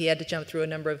know that he had to jump through a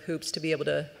number of hoops to be able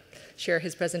to share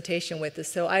his presentation with us.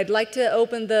 So I'd like to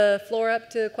open the floor up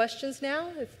to questions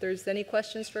now, if there's any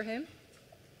questions for him.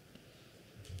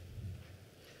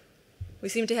 We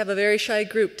seem to have a very shy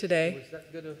group today. Was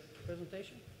that good a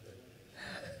presentation?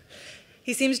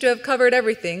 He seems to have covered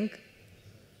everything.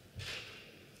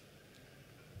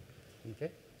 Okay.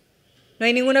 ¿No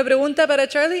hay ninguna pregunta para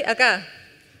Charlie? Acá.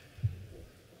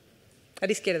 A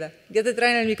la izquierda. Ya te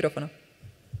traen el micrófono.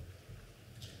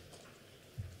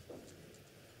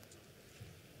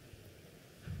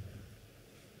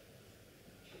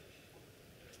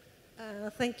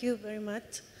 Thank you very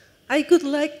much. I would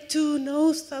like to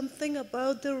know something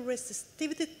about the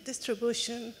resistivity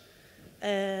distribution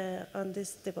on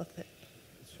this deposit.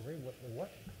 Sorry,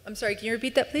 what? I'm sorry, can you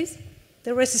repeat that, please?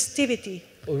 The resistivity.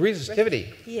 Oh,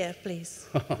 resistivity. Yeah, please.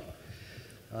 Well,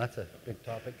 that's a big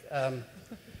topic.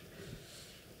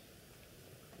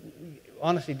 We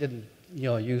honestly didn't, you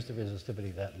know, use the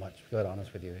resistivity that much, to be quite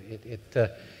honest with you.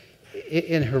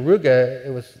 In Heruga,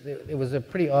 it was a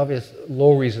pretty obvious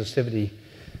low resistivity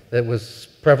that was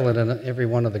prevalent in every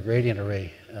one of the gradient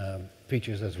array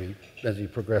features as we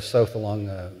progressed south along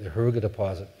the Heruga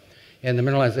deposit, and the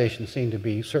mineralization seemed to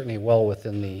be certainly well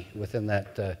within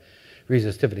that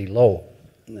resistivity low.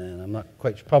 And I'm not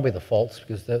quite probably the faults,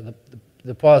 because the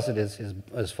deposit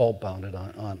is fault bounded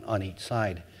on each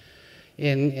side.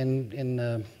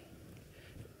 In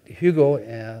Hugo,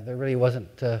 there really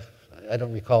wasn't. I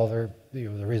don't recall the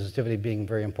resistivity being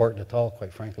very important at all,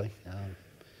 quite frankly.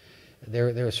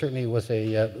 There certainly was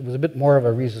it was a bit more of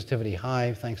a resistivity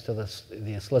high, thanks to the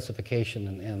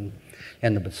silicification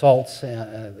and the basalts,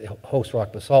 host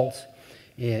rock basalts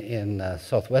in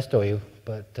southwest Oyu,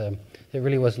 but it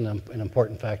really wasn't an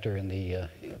important factor in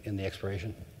the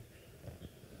exploration.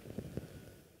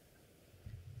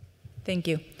 Thank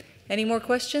you. Any more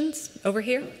questions over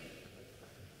here?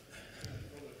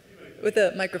 With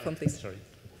the microphone, please. Sorry.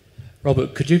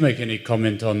 Robert, could you make any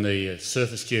comment on the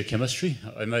surface geochemistry?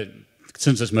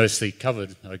 Since it's mostly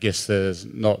covered, I guess there's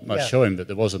not much showing, but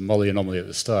there was a Molly anomaly at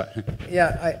the start.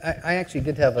 Yeah, I actually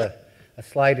did have a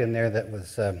slide in there that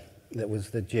was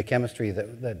the geochemistry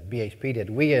that BHP did.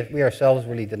 We ourselves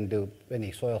really didn't do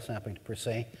any soil sampling per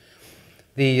se.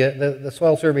 The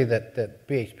soil survey that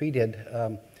BHP did,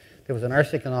 there was an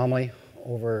arsenic anomaly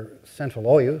over central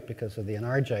Oyu because of the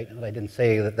enargite. And I didn't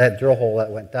say that that drill hole that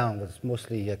went down was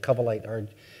mostly covellite,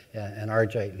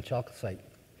 enargite, and chalcocite.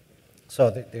 So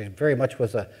there very much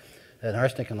was an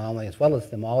arsenic anomaly as well as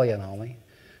the moly anomaly.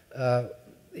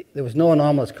 There was no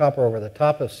anomalous copper over the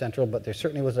top of central, but there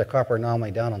certainly was a copper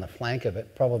anomaly down on the flank of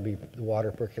it, probably the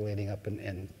water percolating up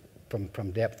and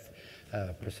from depth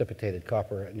precipitated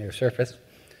copper near surface.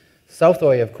 South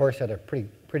Oyu, of course, had a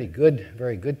pretty good,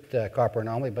 very good copper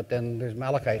anomaly, but then there's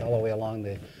malachite all the way along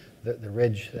the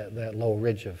ridge, that low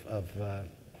ridge of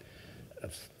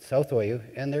South Oyu,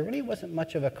 and there really wasn't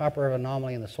much of a copper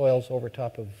anomaly in the soils over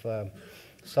top of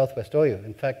Southwest Oyu.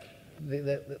 In fact,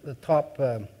 the top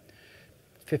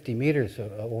 50 meters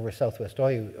over Southwest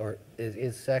Oyu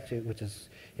is actually, which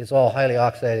is all highly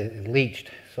oxidized and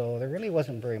leached, so there really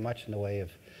wasn't very much in the way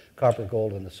of copper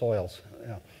gold in the soils.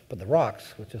 But the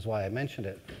rocks, which is why I mentioned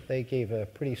it, they gave a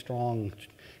pretty strong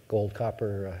gold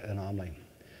copper anomaly.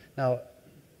 Now,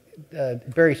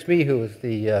 Barry Smee, who was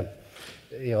the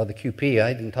QP,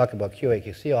 I didn't talk about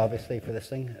QAQC obviously for this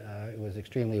thing. It was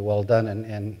extremely well done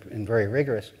and very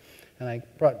rigorous. And I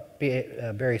brought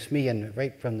Barry Smee in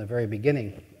right from the very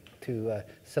beginning to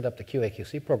set up the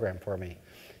QAQC program for me.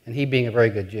 And he being a very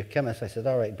good geochemist, I said,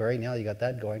 all right, Barry, now you got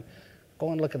that going,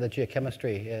 go and look at the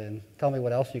geochemistry and tell me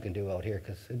what else you can do out here,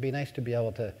 because it'd be nice to be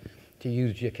able to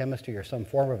use geochemistry or some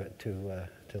form of it to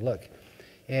look.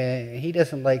 And he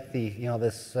doesn't like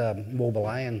this mobile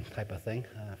ion type of thing.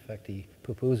 In fact, he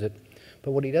poo-poos it.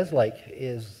 But what he does like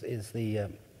is the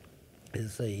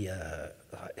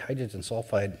hydrogen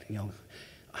sulfide,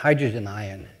 hydrogen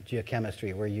ion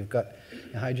geochemistry, where you've got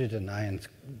hydrogen ion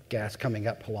gas coming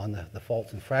up along the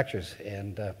faults and fractures.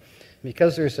 And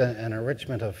because there's an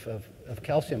enrichment of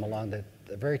calcium along the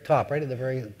very top, right at the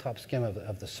very top skim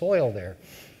of the soil there,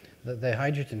 the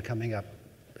hydrogen coming up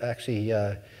actually,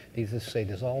 needless to say,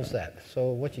 dissolves that.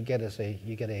 So what you get is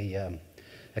a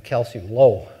calcium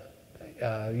low,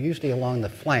 usually along the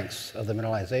flanks of the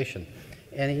mineralization.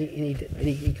 And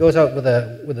he goes out with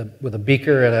a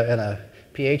beaker and a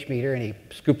pH meter, and he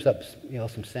scoops up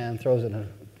some sand, throws it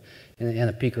in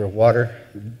a beaker of water,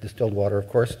 distilled water, of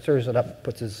course, stirs it up,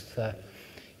 puts his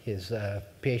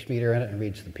pH meter in it, and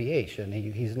reads the pH. And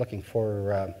he's looking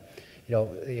for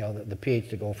the pH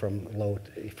to go from low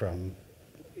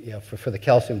for the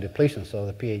calcium depletion, so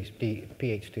the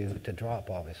pH to drop,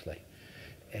 obviously.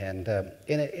 And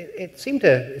it seemed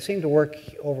to work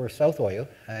over South Oyu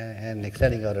and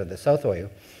extending out of the South Oyu.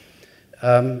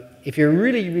 If you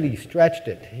really stretched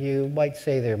it, you might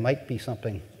say there might be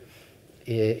something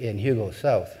in Hugo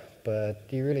South, but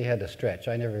you really had to stretch.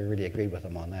 I never really agreed with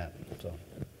him on that. So,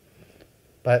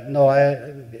 but no,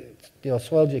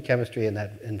 soil geochemistry in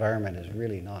that environment is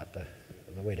really not the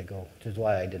way to go, which is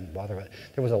why I didn't bother with it.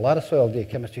 There was a lot of soil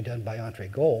geochemistry done by Entre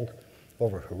Gold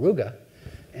over Heruga,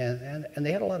 and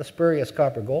they had a lot of spurious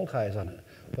copper gold highs on it,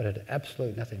 but it had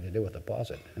absolutely nothing to do with the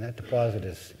deposit. And that deposit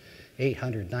is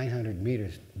 800, 900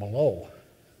 meters below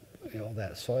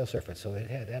that soil surface, so it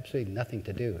had absolutely nothing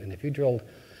to do. And if you drilled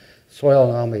soil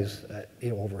anomalies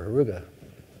over Heruga,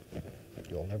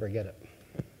 you'll never get it.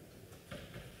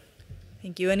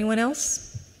 Thank you. Anyone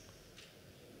else?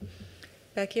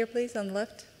 Back here, please, on the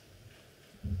left.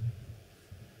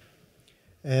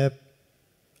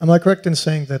 Am I correct in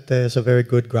saying that there's a very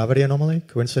good gravity anomaly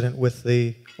coincident with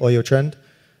the Oyu trend?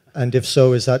 And if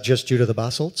so, is that just due to the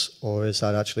basalts, or is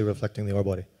that actually reflecting the ore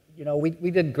body? We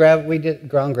did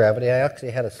ground gravity. I actually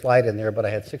had a slide in there, but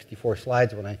I had 64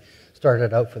 slides when I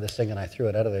started out for this thing, and I threw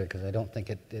it out of there because I don't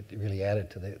think it really added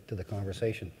to the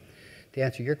conversation. To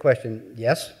answer your question,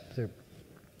 yes,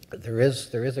 there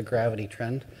is a gravity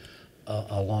trend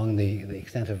along the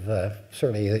extent of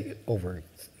certainly over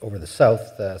the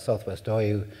southwest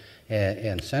Oyu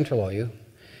and central Oyu,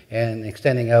 and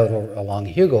extending out along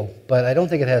Hugo, but I don't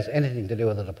think it has anything to do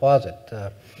with the deposit.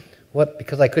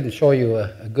 Because I couldn't show you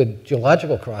a good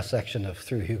geological cross-section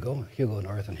through Hugo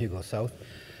North and Hugo South,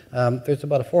 there's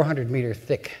about a 400-meter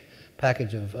thick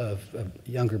package of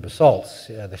younger basalts.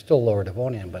 They're still lower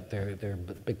Devonian, but they're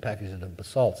big packages of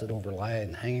basalts that overlie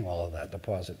and hanging all of that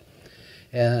deposit.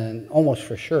 And almost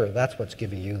for sure, that's what's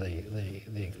giving you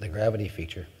the gravity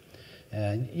feature.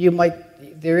 And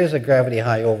there is a gravity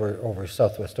high over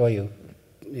southwest Oyu,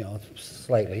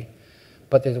 slightly,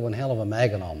 but there's one hell of a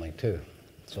mag anomaly too.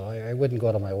 So I wouldn't go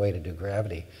out of my way to do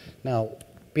gravity. Now,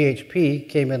 BHP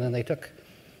came in and they took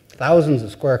thousands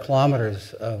of square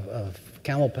kilometers of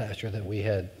camel pasture that we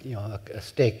had,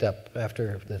 staked up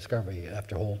after the discovery,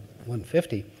 after hole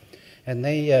 150, and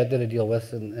they did a deal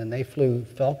with, and they flew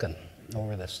Falcon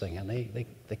over this thing, and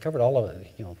they covered all of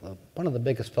it. One of the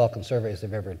biggest Falcon surveys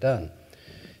they've ever done.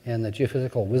 And the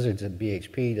geophysical wizards at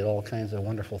BHP did all kinds of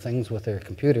wonderful things with their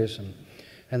computers,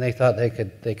 and they thought they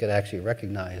could actually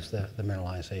recognize the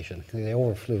mineralization. They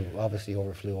obviously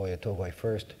overflew Oyu Tolgoi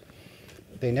first.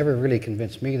 They never really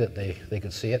convinced me that they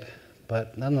could see it,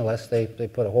 but nonetheless, they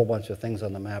put a whole bunch of things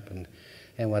on the map and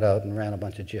went out and ran a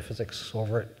bunch of geophysics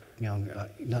over it.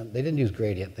 They didn't use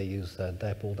gradient, they used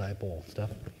dipole stuff.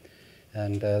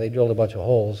 And they drilled a bunch of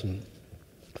holes, and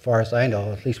as far as I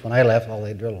know, at least when I left, all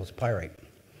they drilled was pyrite.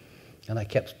 And I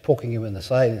kept poking him in the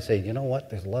side and saying, you know what,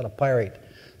 there's a lot of pyrite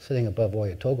sitting above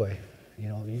Oyu Tolgoi.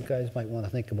 You guys might want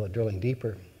to think about drilling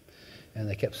deeper. And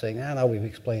they kept saying, now we've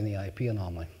explained the IP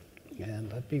anomaly.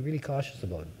 And I'd be really cautious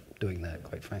about doing that,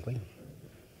 quite frankly.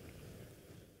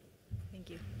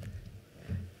 Thank you.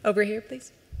 Over here,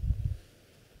 please.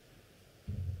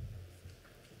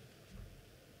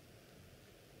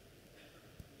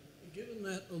 Given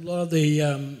that a lot of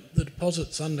the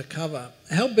deposits undercover,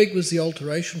 how big was the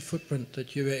alteration footprint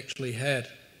that you actually had?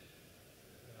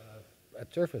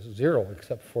 At surface, zero,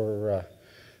 except for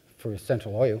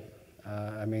Central Oyu.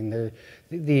 I mean,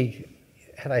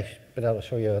 had I been able to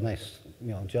show you a nice,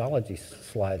 geology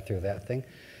slide through that thing,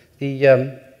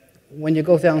 when you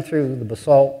go down through the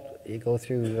basalt, you go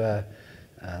through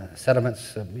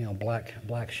sediments,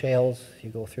 black shales. You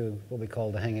go through what we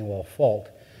call the hanging wall fault.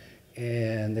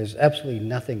 And there's absolutely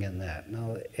nothing in that.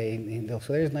 Now,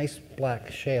 so there's nice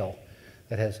black shale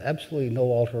that has absolutely no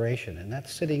alteration, and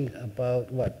that's sitting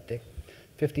about, what, Dick,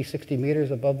 50, 60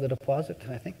 meters above the deposit,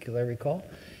 I think, as I recall.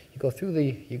 You go through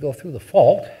the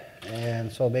fault, and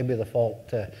so maybe the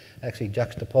fault actually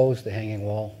juxtaposed the hanging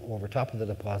wall over top of the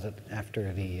deposit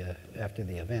after the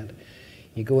event.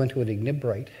 You go into an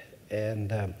ignimbrite,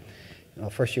 and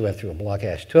first you went through a block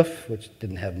ash tuff, which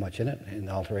didn't have much in it, in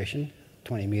alteration.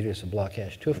 20 meters of block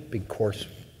ash tuff, big coarse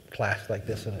clast like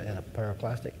this in a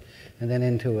pyroclastic, and then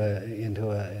into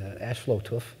a ash flow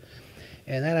tuff.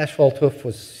 And that ash flow tuff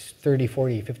was 30,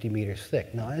 40, 50 meters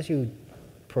thick. Now, as you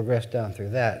progress down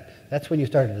through that, that's when you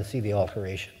started to see the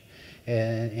alteration.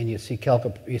 And you see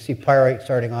pyrite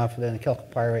starting off, and then the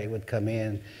chalcopyrite would come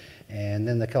in, and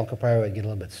then the chalcopyrite would get a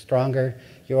little bit stronger.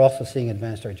 You're also seeing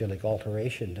advanced argillic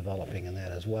alteration developing in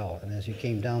that as well. And as you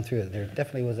came down through it, there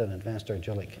definitely was an advanced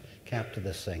argillic cap to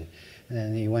this thing. And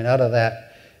then you went out of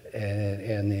that,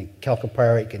 and the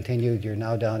chalcopyrite continued. You're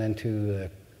now down into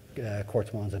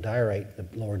quartz monzondiorite, the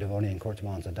lower Devonian quartz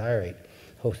monzondiorite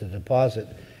hosted deposit.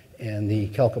 And the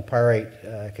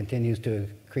chalcopyrite continues to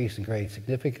increase in grade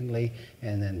significantly,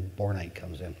 and then bornite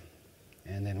comes in.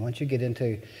 And then once you get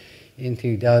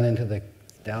down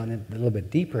a little bit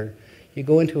deeper, you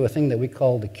go into a thing that we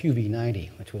call the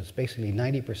QV90, which was basically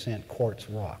 90% quartz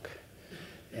rock.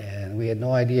 And we had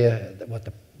no idea what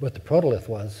the protolith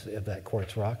was of that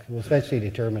quartz rock. It was eventually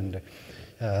determined,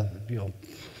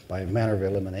 by manner of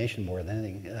elimination more than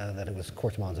anything, that it was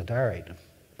quartz monzondiorite.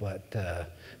 But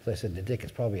as I said to Dick,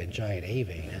 it's probably a giant A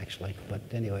vein, actually. But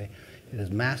anyway, it is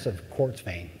massive quartz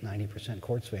vein, 90%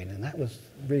 quartz vein, and that was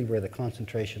really where the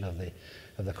concentration of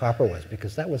the copper was,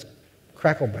 because that was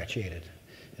crackle brecciated.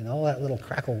 And all that little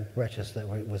crackle breccias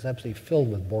was absolutely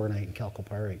filled with bornite and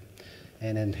chalcopyrite.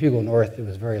 And in Hugo North, there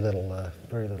was very little well,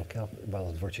 there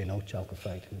was virtually no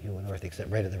chalcophyte in Hugo North,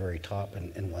 except right at the very top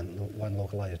in one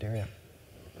localized area.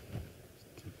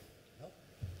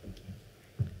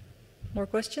 More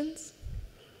questions?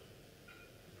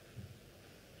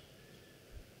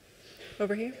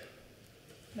 Over here.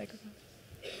 Microphone.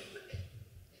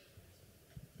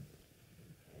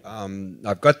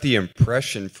 I've got the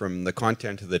impression from the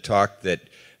content of the talk that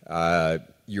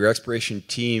your exploration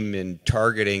team in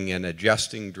targeting and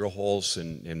adjusting drill holes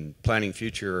and planning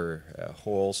future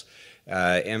holes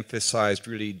emphasized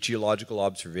really geological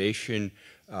observation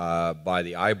by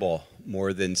the eyeball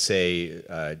more than, say,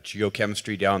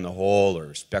 geochemistry down the hole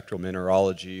or spectral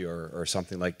mineralogy or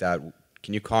something like that.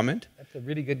 Can you comment? That's a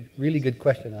really good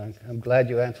question. I'm glad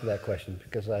you answered that question,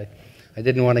 because I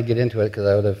didn't want to get into it,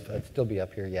 because I'd still be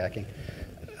up here yakking.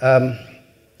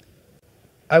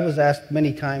 I was asked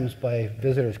many times by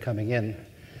visitors coming in,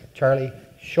 Charlie,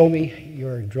 show me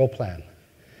your drill plan.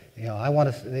 They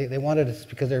wanted us,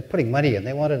 because they're putting money in,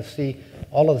 they wanted to see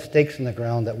all of the stakes in the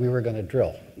ground that we were going to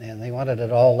drill, and they wanted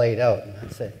it all laid out. And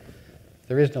I'd say,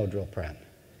 there is no drill plan.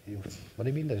 What do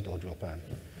you mean there's no drill plan?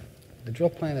 The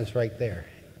drill plan is right there.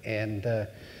 And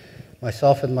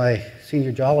myself and my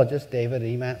senior geologist, David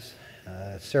Ematz,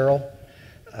 Cyril,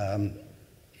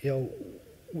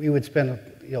 we would spend,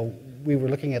 we were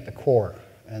looking at the core,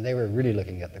 and they were really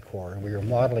looking at the core, and we were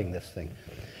modeling this thing.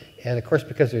 And of course,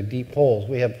 because they're deep holes,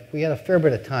 we had a fair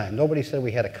bit of time. Nobody said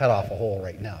we had to cut off a hole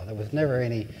right now. There was never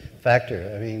any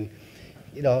factor. I mean,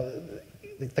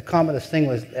 the commonest thing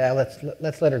was,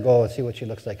 let's let her go and see what she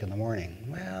looks like in the morning.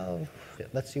 Well,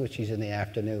 let's see what she's in the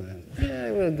afternoon. And,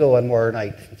 yeah, we'll go one more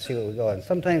night and see what we go. And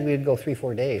sometimes we'd go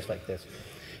 3-4 days like this.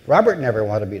 Robert never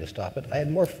wanted me to stop it. I had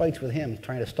more fights with him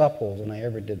trying to stop holes than I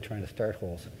ever did trying to start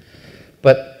holes.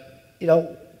 But,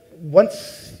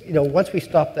 once we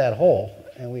stopped that hole,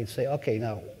 and we'd say, okay,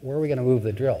 now, where are we going to move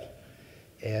the drill?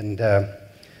 And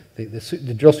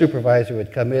the drill supervisor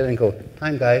would come in and go,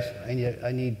 time, guys,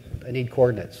 I need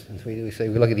coordinates. And so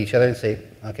we look at each other and say,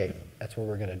 okay, that's where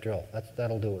we're going to drill.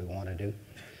 That'll do what we want to do.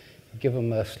 Give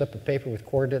him a slip of paper with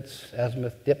coordinates,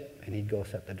 azimuth, dip, and he'd go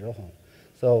set the drill hole.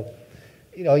 So,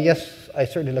 yes, I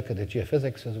certainly looked at the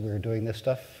geophysics as we were doing this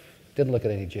stuff. Didn't look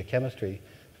at any geochemistry,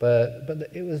 but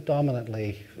it was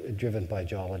dominantly driven by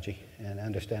geology and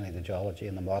understanding the geology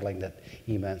and the modeling that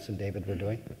Emance and David were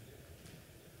doing.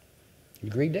 You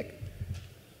agree, Dick?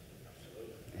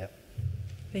 Yep.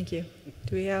 Thank you.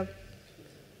 Do we have?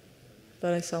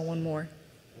 Thought I saw one more.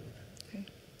 Okay.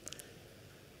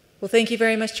 Well, thank you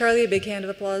very much, Charlie. A big hand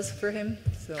of applause for him.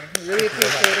 So I really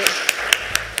appreciate it.